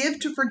forgive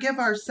to forgive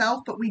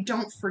ourselves, but we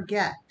don't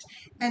forget.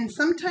 And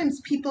sometimes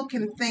people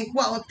can think,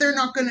 well, if they're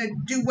not going to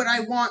do what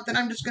I want, then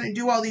I'm just going to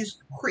do all these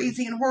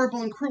crazy and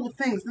horrible and cruel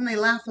things. Then they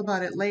laugh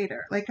about it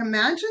later.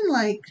 Imagine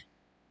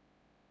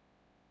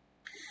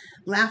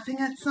laughing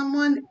at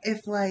someone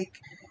if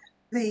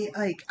they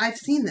I've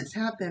seen this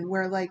happen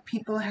where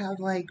people have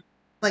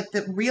Like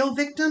the real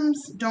victims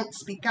don't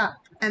speak up.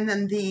 And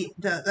then the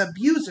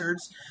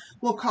abusers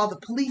will call the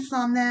police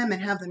on them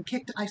and have them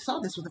kicked. I saw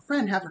this with a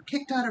friend, have her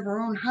kicked out of her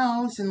own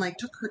house and like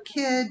took her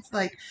kids.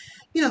 Like,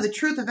 you know, the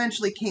truth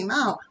eventually came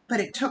out, but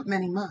it took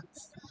many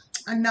months.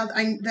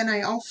 Then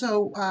I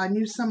also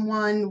knew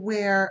someone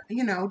where,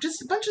 you know,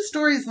 just a bunch of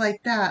stories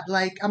like that,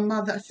 like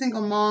a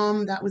single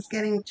mom that was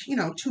getting, you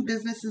know, 2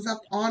 businesses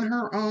up on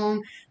her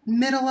own,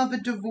 middle of a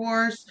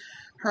divorce.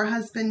 Her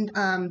husband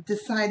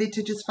decided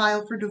to just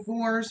file for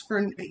divorce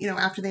for, you know,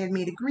 after they had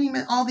made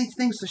agreement, all these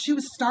things. So she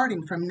was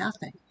starting from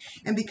nothing.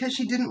 And because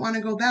she didn't want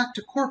to go back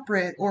to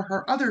corporate or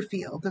her other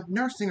field of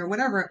nursing or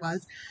whatever it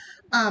was,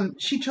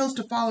 she chose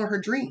to follow her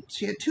dreams.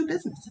 She had 2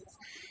 businesses.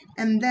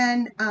 And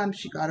then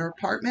she got her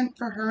apartment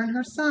for her and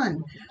her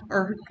son,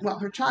 or, well,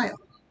 her child.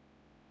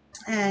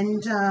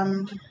 And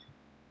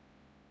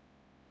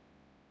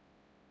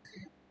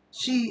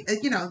she,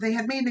 you know, they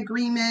had made an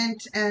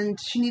agreement and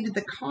she needed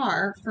the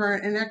car for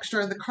an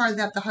extra, the car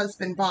that the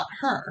husband bought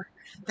her,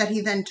 that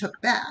he then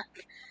took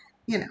back,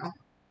 you know.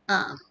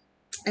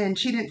 And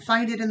she didn't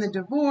fight it in the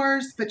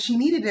divorce, but she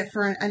needed it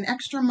for an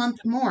extra month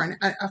more,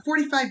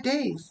 45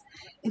 days.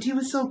 And he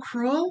was so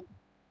cruel,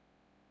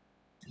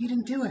 he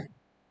didn't do it.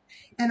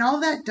 And all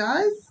that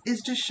does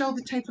is just show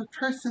the type of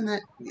person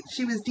that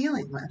she was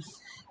dealing with.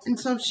 And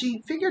so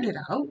she figured it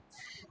out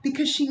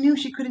because she knew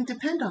she couldn't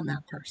depend on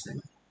that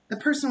person. The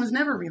person was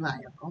never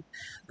reliable,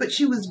 but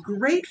she was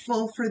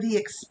grateful for the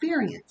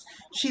experience.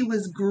 She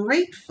was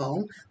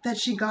grateful that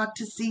she got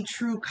to see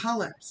true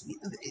colors.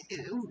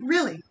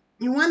 Really,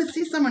 you want to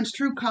see someone's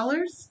true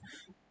colors?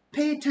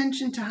 Pay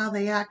attention to how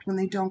they act when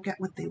they don't get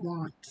what they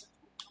want.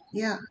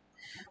 Yeah.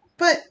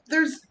 But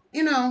there's,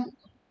 you know,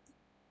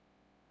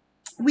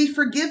 we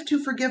forgive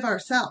to forgive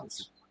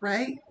ourselves,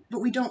 right?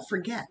 But we don't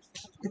forget.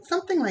 It's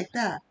something like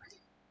that.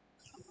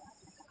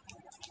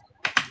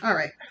 All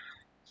right.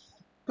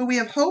 But we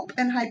have Hope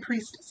and High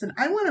Priestess. And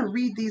I want to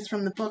read these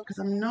from the book because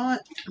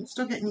I'm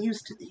still getting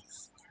used to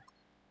these.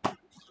 A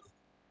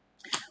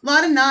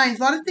lot of 9s,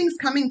 a lot of things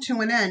coming to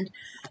an end.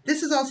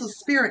 This is also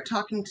Spirit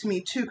talking to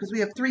me too, because we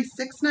have 3,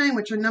 6, 9,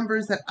 which are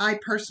numbers that I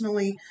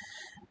personally,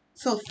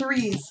 so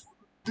 3s,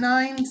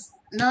 9s,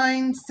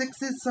 9,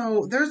 6s.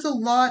 So there's a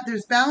lot,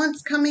 there's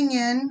balance coming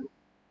in.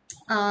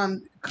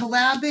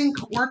 Collabing,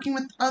 working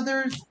with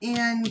others,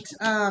 and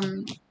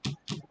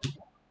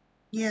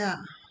yeah,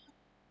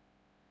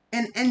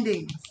 and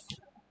endings.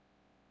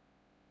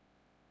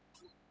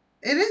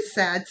 It is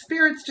sad.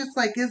 Spirit's just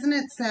like, isn't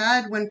it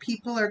sad when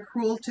people are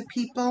cruel to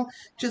people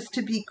just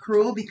to be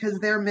cruel because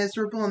they're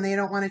miserable and they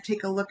don't want to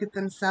take a look at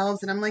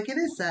themselves? And I'm like, it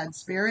is sad,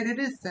 Spirit. It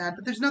is sad,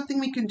 but there's nothing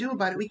we can do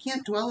about it. We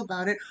can't dwell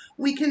about it.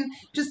 We can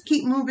just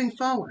keep moving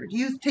forward.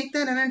 Take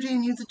that energy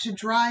and use it to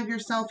drive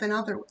yourself in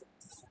other ways.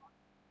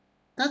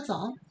 That's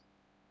all.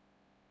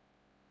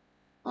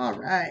 All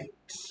right.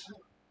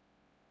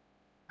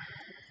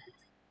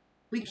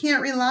 We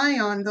can't rely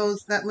on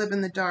those that live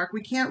in the dark.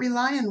 We can't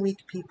rely on weak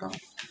people.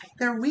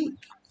 They're weak.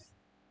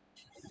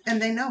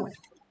 And they know it.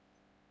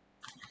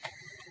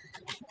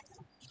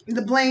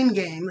 The blame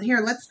game.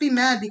 Here, let's be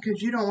mad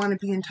because you don't want to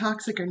be in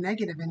toxic or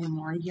negative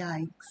anymore.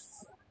 Yikes.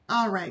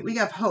 All right, we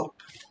have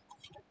Hope.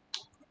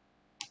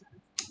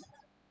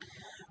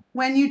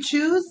 When you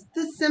choose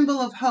the symbol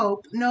of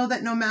hope, know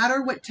that no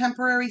matter what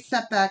temporary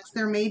setbacks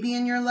there may be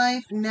in your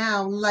life,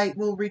 now light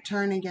will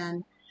return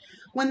again.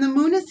 When the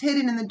moon is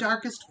hidden in the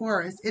darkest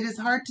forest, it is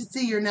hard to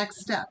see your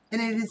next step,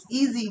 and it is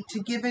easy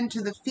to give in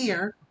to the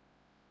fear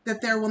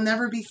that there will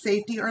never be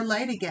safety or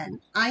light again.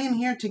 I am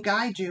here to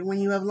guide you when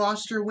you have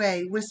lost your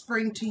way,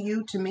 whispering to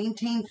you to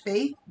maintain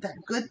faith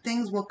that good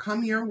things will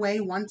come your way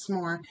once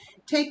more.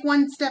 Take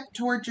 1 step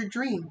towards your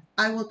dream.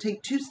 I will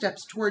take 2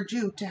 steps towards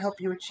you to help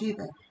you achieve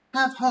it.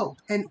 Have hope,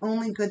 and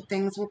only good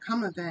things will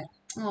come of it.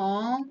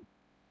 Aww.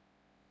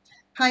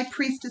 High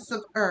Priestess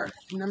of Earth,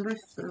 number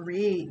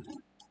 3.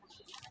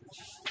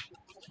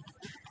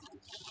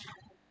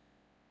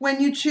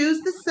 When you choose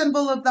the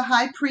symbol of the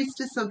High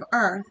Priestess of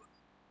Earth,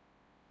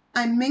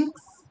 I minx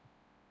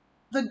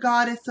the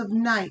goddess of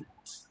night.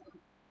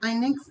 I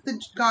Ninx the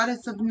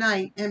goddess of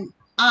night, and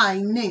I,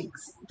 Ninx,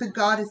 the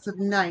goddess of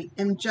night,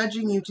 am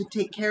judging you to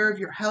take care of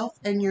your health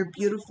and your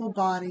beautiful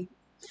body.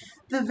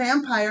 The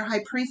vampire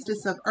High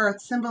Priestess of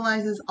Earth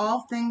symbolizes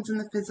all things in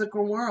the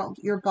physical world,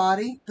 your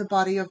body, the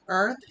body of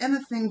Earth, and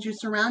the things you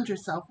surround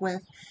yourself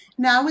with.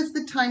 Now is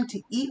the time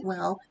to eat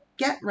well,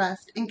 get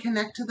rest, and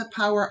connect to the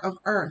power of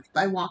Earth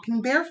by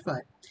walking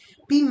barefoot.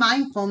 Be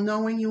mindful,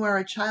 knowing you are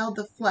a child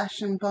of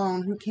flesh and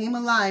bone who came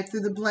alive through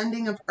the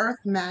blending of earth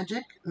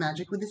magic,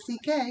 magic with a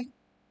CK,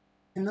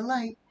 in the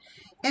light,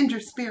 and your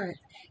spirit.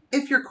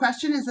 If your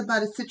question is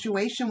about a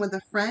situation with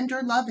a friend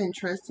or love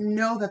interest,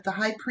 know that the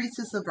High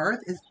Priestess of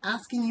Earth is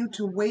asking you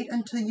to wait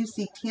until you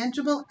see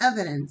tangible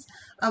evidence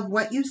of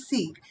what you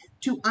seek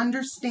to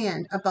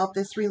understand about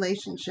this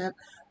relationship.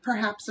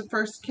 Perhaps a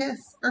first kiss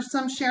or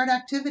some shared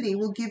activity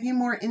will give you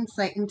more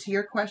insight into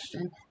your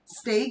question.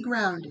 Stay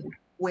grounded.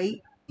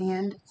 Wait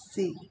and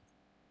see.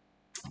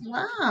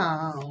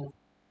 Wow.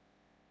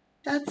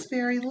 That's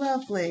very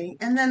lovely.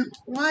 And then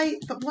why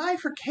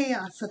for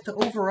chaos at the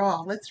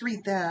overall? Let's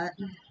read that.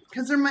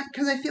 Because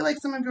I feel like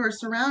some of you are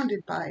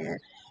surrounded by it.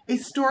 A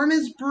storm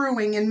is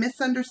brewing and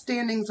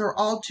misunderstandings are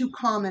all too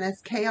common as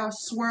chaos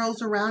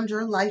swirls around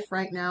your life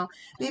right now.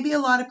 Maybe a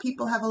lot of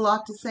people have a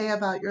lot to say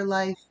about your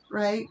life,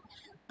 right?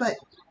 But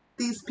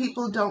these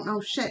people don't know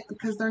shit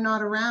because they're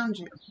not around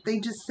you. They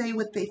just say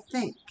what they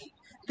think.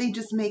 They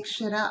just make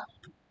shit up.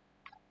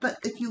 But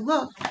if you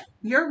look,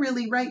 you're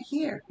really right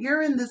here.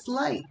 You're in this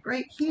light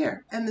right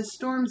here. And the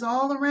storm's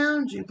all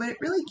around you, but it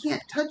really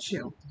can't touch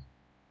you.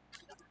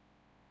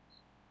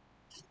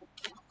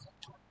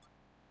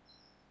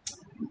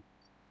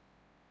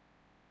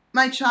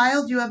 My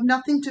child, you have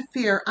nothing to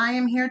fear. I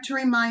am here to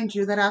remind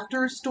you that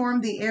after a storm,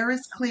 the air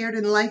is cleared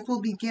and life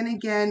will begin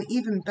again,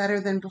 even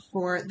better than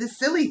before. The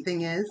silly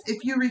thing is,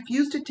 if you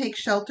refuse to take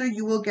shelter,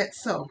 you will get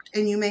soaked,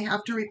 and you may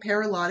have to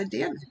repair a lot of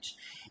damage.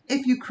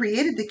 If you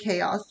created the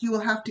chaos, you will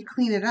have to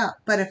clean it up.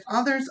 But if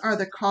others are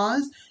the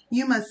cause,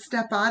 you must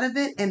step out of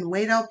it and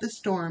wait out the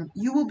storm.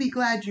 You will be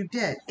glad you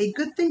did. A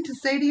good thing to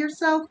say to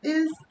yourself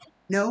is,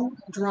 no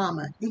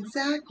drama.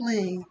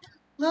 Exactly.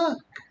 Look.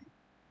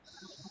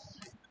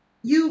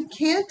 You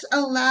can't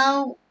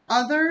allow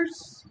others.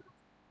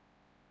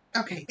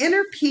 Okay,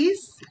 inner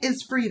peace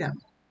is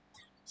freedom.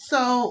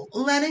 So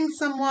letting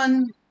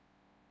someone,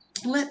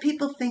 let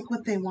people think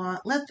what they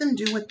want, let them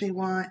do what they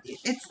want.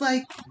 It's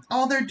like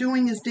all they're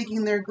doing is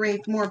digging their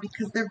grave more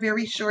because they're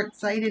very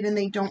short-sighted and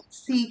they don't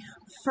see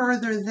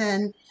further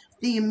than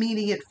the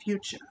immediate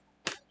future.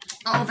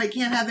 Oh, if I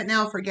can't have it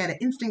now, forget it.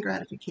 Instant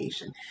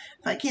gratification.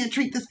 If I can't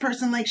treat this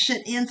person like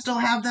shit and still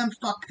have them,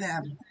 fuck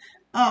them.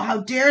 Oh,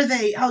 how dare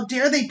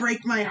they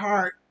break my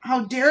heart?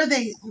 How dare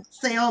they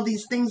say all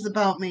these things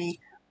about me?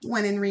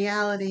 When in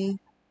reality,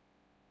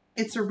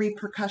 it's a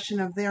repercussion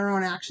of their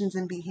own actions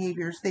and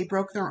behaviors. They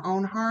broke their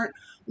own heart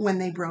when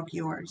they broke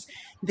yours.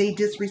 They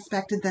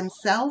disrespected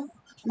themselves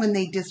when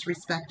they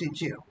disrespected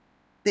you.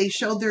 They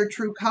showed their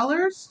true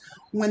colors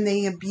when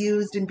they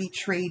abused and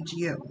betrayed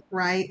you,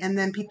 right? And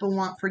then people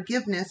want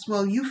forgiveness.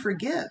 Well, you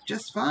forgive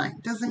just fine.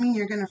 Doesn't mean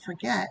you're going to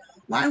forget.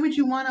 Why would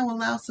you want to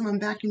allow someone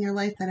back in your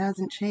life that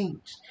hasn't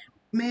changed?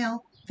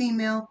 Male,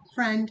 female,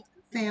 friend,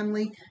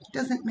 family,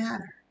 doesn't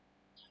matter.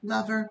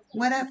 Lover,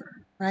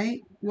 whatever,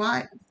 right?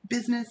 Why?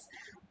 Business,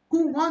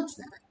 who wants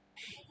that?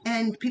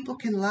 And people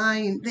can lie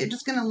and they're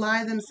just going to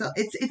lie themselves.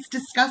 It's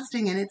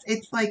disgusting and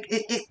it's like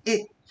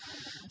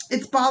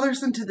it's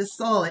bothersome to the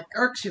soul. It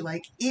irks you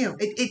like, ew.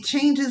 It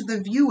changes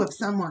the view of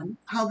someone,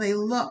 how they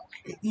look.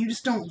 You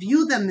just don't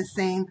view them the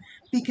same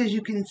because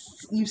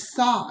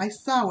I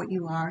saw what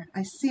you are.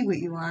 I see what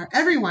you are.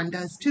 Everyone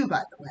does too,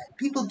 by the way.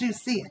 People do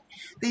see it.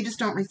 They just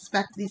don't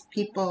respect these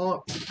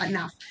people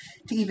enough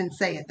to even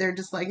say it. They're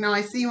just like, no,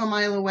 I see you a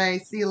mile away.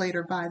 See you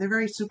later. Bye. They're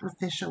very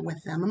superficial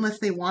with them. Unless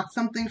they want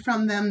something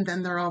from them,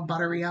 then they're all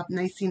buttery up,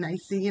 nicey,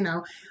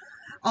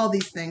 all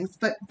these things.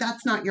 But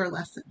that's not your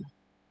lesson.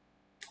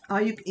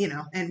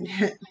 And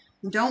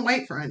don't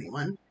wait for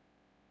anyone.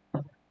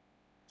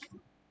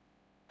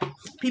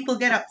 People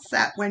get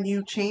upset when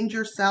you change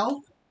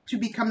yourself to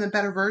become the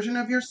better version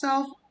of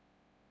yourself.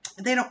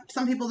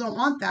 Some people don't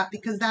want that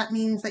because that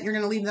means that you're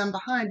going to leave them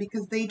behind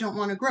because they don't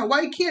want to grow.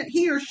 Why can't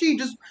he or she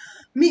just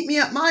meet me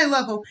at my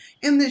level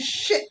in this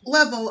shit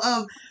level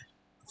of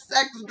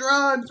sex,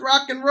 drugs,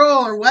 rock and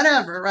roll, or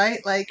whatever, right?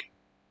 Like,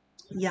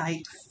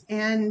 yikes.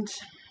 And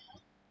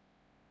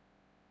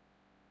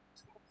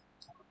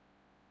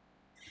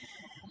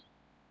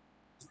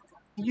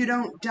you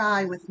don't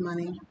die with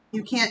money.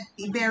 You can't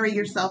bury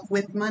yourself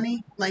with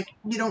money. Like,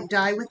 you don't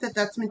die with it.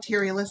 That's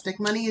materialistic.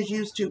 Money is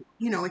used to,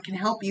 it can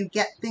help you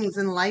get things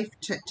in life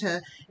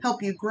to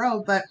help you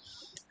grow. But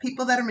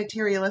people that are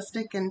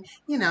materialistic and,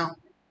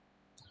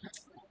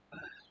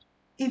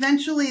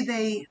 eventually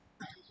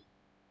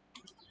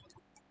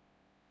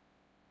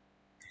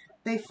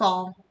they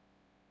fall.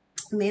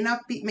 May not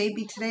be,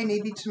 maybe today,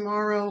 maybe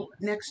tomorrow,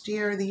 next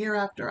year, the year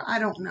after. I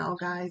don't know,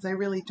 guys. I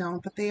really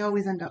don't. But they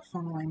always end up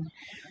falling.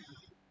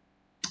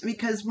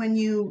 Because when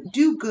you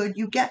do good,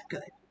 you get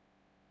good,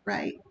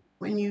 right?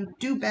 When you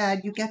do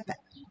bad, you get bad.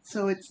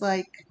 So it's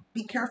like,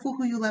 be careful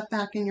who you let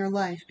back in your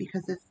life,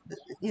 because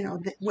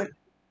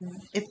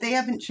if they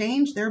haven't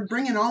changed, they're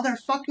bringing all their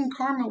fucking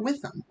karma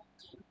with them.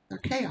 Their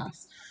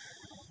chaos.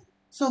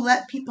 So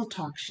let people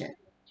talk shit.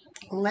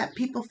 Let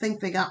people think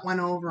they got one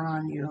over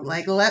on you.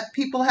 Like, let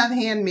people have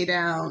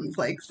hand-me-downs,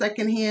 like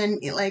secondhand,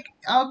 like,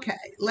 okay,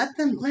 let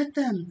them.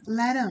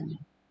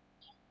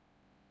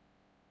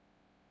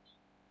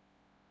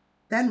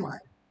 Then what?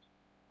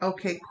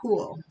 Okay,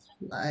 cool.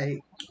 Like,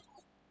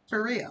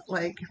 for real.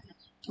 Like,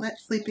 let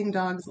sleeping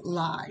dogs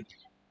lie.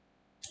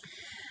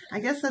 I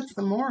guess that's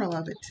the moral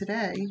of it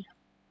today.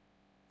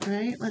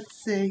 Right?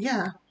 Let's see.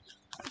 Yeah,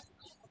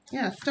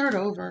 start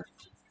over.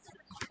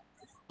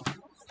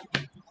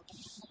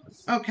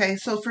 Okay,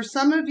 so for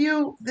some of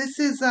you, this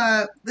is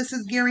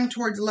gearing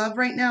towards love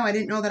right now. I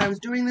didn't know that I was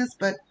doing this,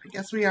 but I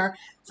guess we are.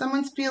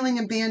 Someone's feeling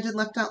abandoned,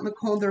 left out in the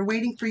cold. They're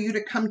waiting for you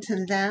to come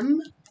to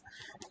them.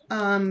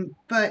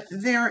 But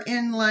they're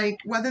in, like,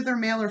 whether they're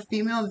male or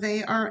female,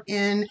 they are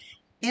in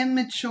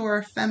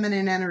immature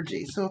feminine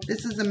energy. So if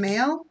this is a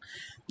male,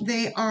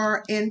 they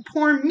are in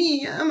poor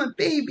me, I'm a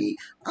baby.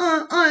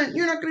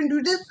 You're not going to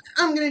do this,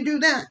 I'm going to do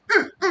that.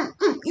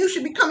 You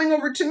should be coming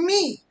over to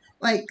me.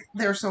 Like,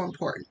 they're so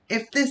important.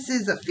 If this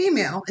is a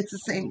female, it's the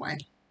same way.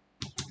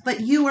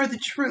 But you are the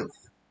truth.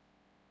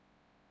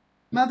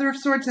 Mother of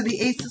Swords or the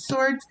Ace of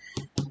Swords,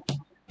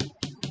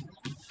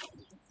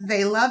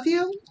 they love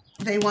you.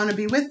 They want to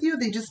be with you.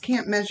 They just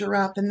can't measure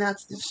up. And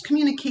that's this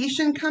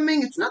communication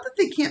coming. It's not that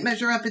they can't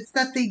measure up. It's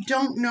that they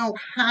don't know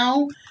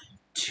how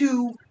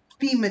to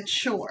be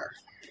mature.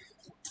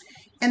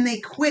 And they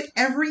quit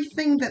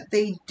everything that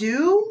they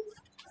do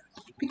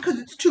because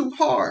it's too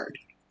hard.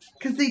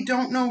 Because they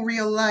don't know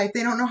real life.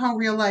 They don't know how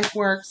real life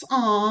works.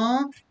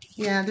 Aww.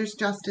 Yeah, there's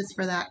justice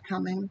for that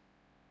coming.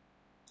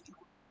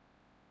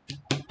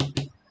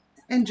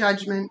 And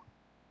judgment.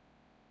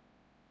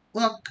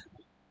 Look.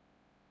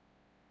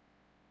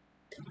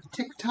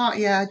 TikTok,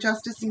 yeah,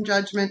 justice and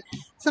judgment.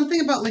 Something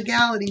about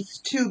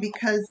legalities, too,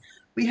 because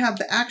we have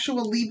the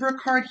actual Libra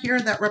card here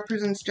that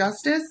represents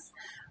justice.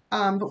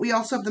 But we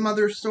also have the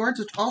Mother of Swords,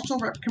 which also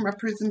can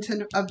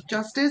representative of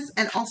justice,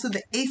 and also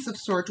the Ace of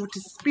Swords, which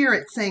is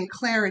spirit saying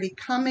clarity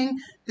coming.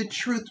 The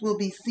truth will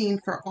be seen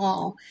for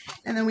all.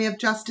 And then we have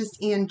justice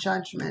and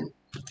judgment.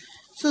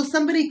 So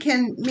somebody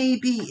can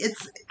maybe,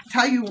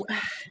 tell you,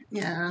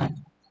 yeah.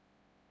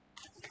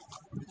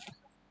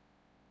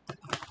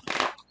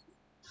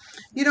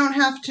 You don't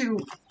have to,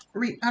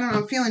 I don't know,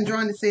 I'm feeling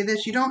drawn to say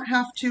this. You don't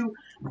have to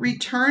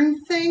return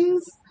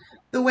things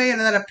the way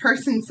that a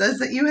person says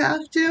that you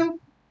have to.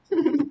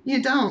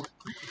 You don't.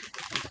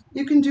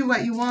 You can do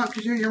what you want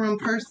because you're your own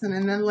person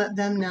and then let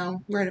them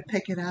know where to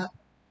pick it up.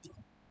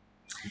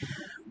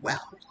 Well,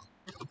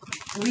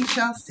 we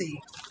shall see.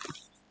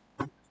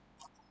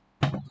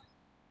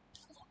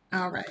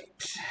 All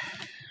right.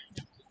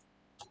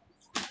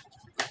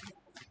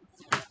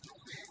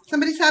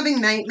 Somebody's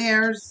having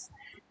nightmares.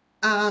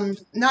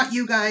 Not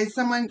you guys,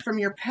 someone from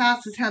your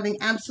past is having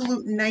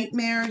absolute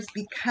nightmares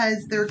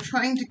because they're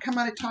trying to come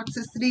out of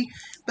toxicity,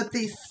 but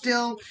they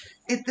still,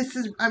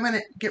 I'm going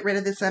to get rid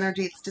of this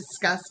energy. It's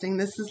disgusting.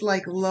 This is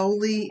like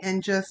lowly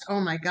and just,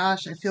 oh my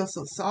gosh, I feel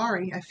so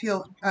sorry. I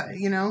feel,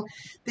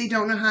 they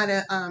don't know how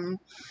to,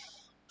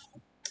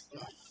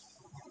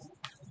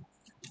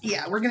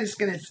 yeah, we're just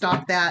going to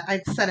stop that.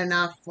 I've said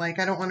enough. Like,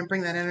 I don't want to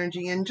bring that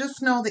energy in.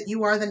 Just know that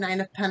you are the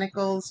Nine of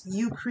Pentacles.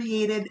 You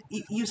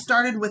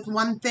started with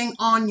one thing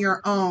on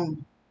your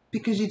own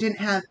because you didn't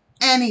have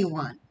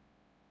anyone.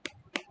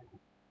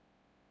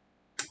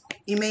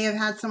 You may have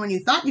had someone you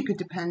thought you could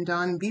depend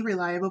on and be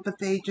reliable, but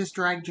they just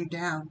dragged you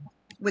down.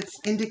 What's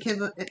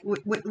indicative,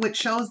 what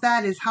shows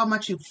that is how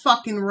much you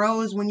fucking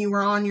rose when you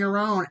were on your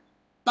own.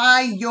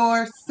 By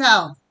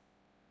yourself.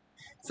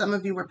 Some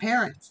of you were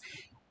parents.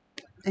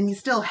 And you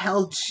still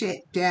held shit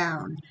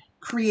down.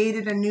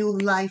 Created a new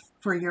life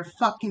for your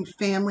fucking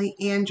family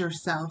and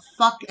yourself.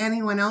 Fuck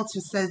anyone else who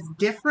says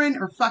different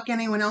or fuck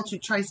anyone else who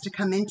tries to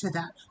come into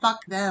that. Fuck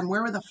them.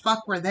 Where the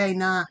fuck were they?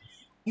 Nah.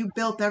 You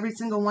built every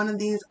single one of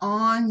these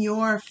on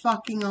your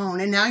fucking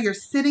own. And now you're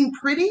sitting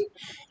pretty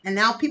and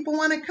now people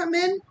want to come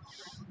in?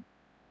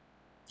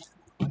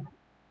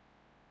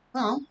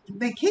 Well,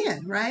 they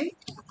can, right?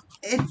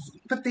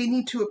 But they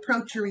need to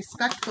approach you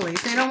respectfully.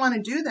 If they don't want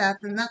to do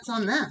that, then that's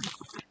on them.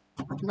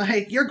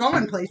 Like, you're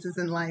going places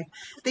in life.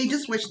 They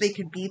just wish they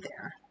could be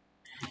there.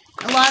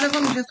 A lot of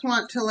them just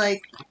want to,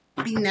 like,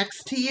 be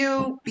next to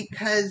you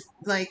because,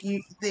 like,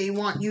 they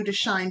want you to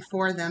shine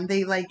for them.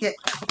 They, like, get,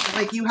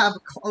 like, you have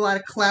a lot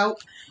of clout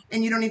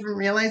and you don't even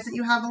realize that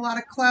you have a lot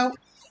of clout.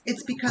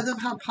 It's because of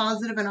how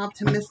positive and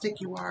optimistic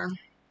you are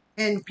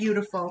and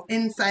beautiful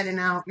inside and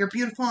out. You're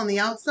beautiful on the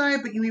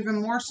outside, but you're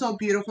even more so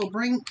beautiful.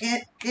 Bring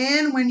it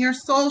in when your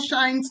soul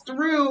shines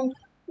through.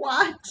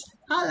 What?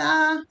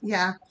 Holla.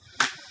 Yeah.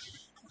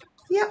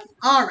 Yep.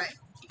 All right.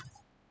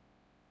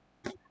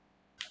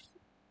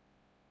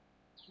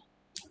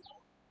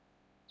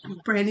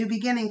 Brand new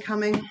beginning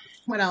coming.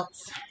 What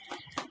else?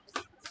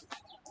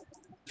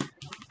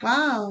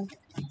 Wow.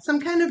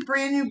 Some kind of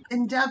brand new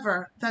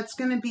endeavor that's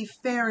going to be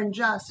fair and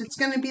just. It's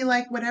going to be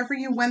like whatever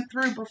you went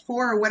through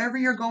before or whatever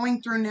you're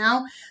going through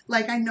now.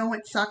 Like, I know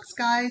it sucks,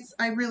 guys.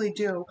 I really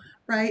do.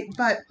 Right?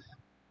 But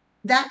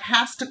that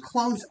has to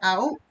close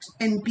out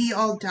and be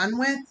all done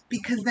with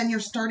because then you're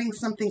starting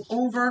something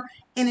over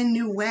in a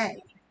new way.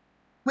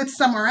 With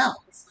somewhere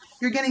else.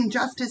 You're getting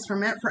justice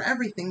for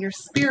everything. Your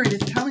spirit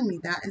is telling me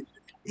that. And,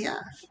 yeah.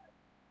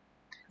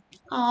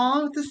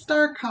 Oh, the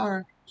Star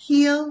card.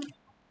 Heal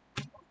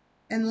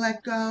and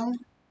let go.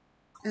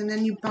 And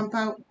then you bump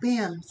out,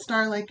 bam,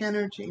 star-like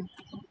energy.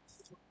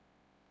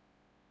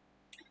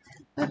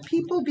 Let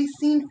people be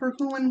seen for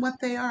who and what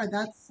they are.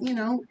 That's,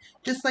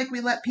 just like we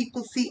let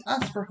people see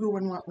us for who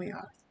and what we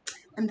are.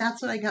 And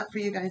that's what I got for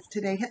you guys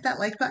today. Hit that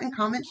like button,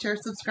 comment, share,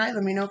 subscribe.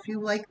 Let me know if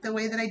you like the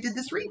way that I did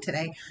this read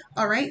today.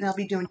 All right, and I'll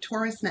be doing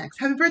Taurus next.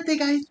 Happy birthday,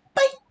 guys.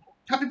 Bye.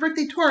 Happy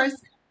birthday, Taurus.